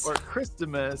Christmas. Or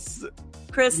CHRISTA-MAS.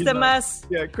 CHRISTA-MAS.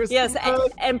 Yeah, CHRISTA-MAS.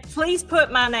 Yes. And please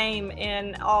put my name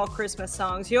in all Christmas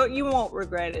songs. You won't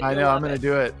regret it. I know. I'm going to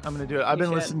do it. I've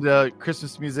been listening to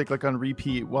Christmas music like on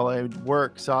repeat while I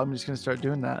work. So I'm just going to start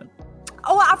doing that.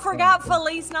 Oh, I forgot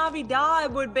Feliz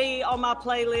Navidad would be on my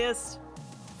playlist.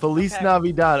 Feliz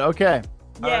Navidad. Okay.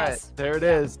 Yes. All right. There it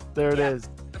is. There it is.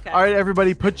 Okay. All right,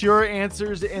 everybody, put your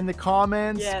answers in the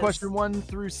comments. Yes. Question 1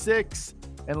 through 6,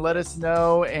 and let us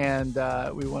know. And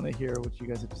we want to hear what you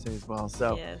guys have to say as well.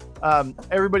 So,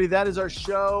 everybody, that is our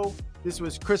show. This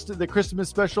was the Christmas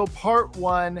special, part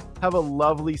 1. Have a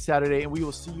lovely Saturday, and we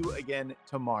will see you again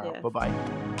tomorrow. Yeah. Bye-bye.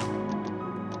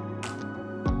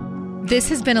 This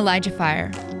has been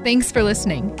ElijahFire. Thanks for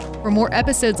listening. For more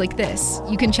episodes like this,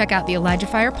 you can check out the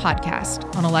ElijahFire podcast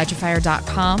on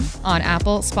ElijahFire.com, on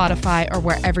Apple, Spotify, or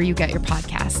wherever you get your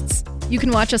podcasts. You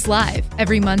can watch us live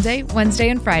every Monday, Wednesday,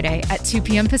 and Friday at 2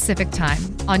 p.m. Pacific Time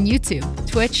on YouTube,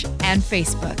 Twitch, and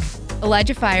Facebook.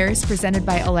 ElijahFire is presented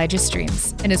by Elijah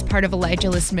Streams and is part of Elijah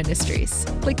List Ministries.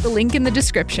 Click the link in the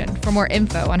description for more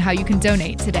info on how you can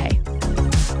donate today.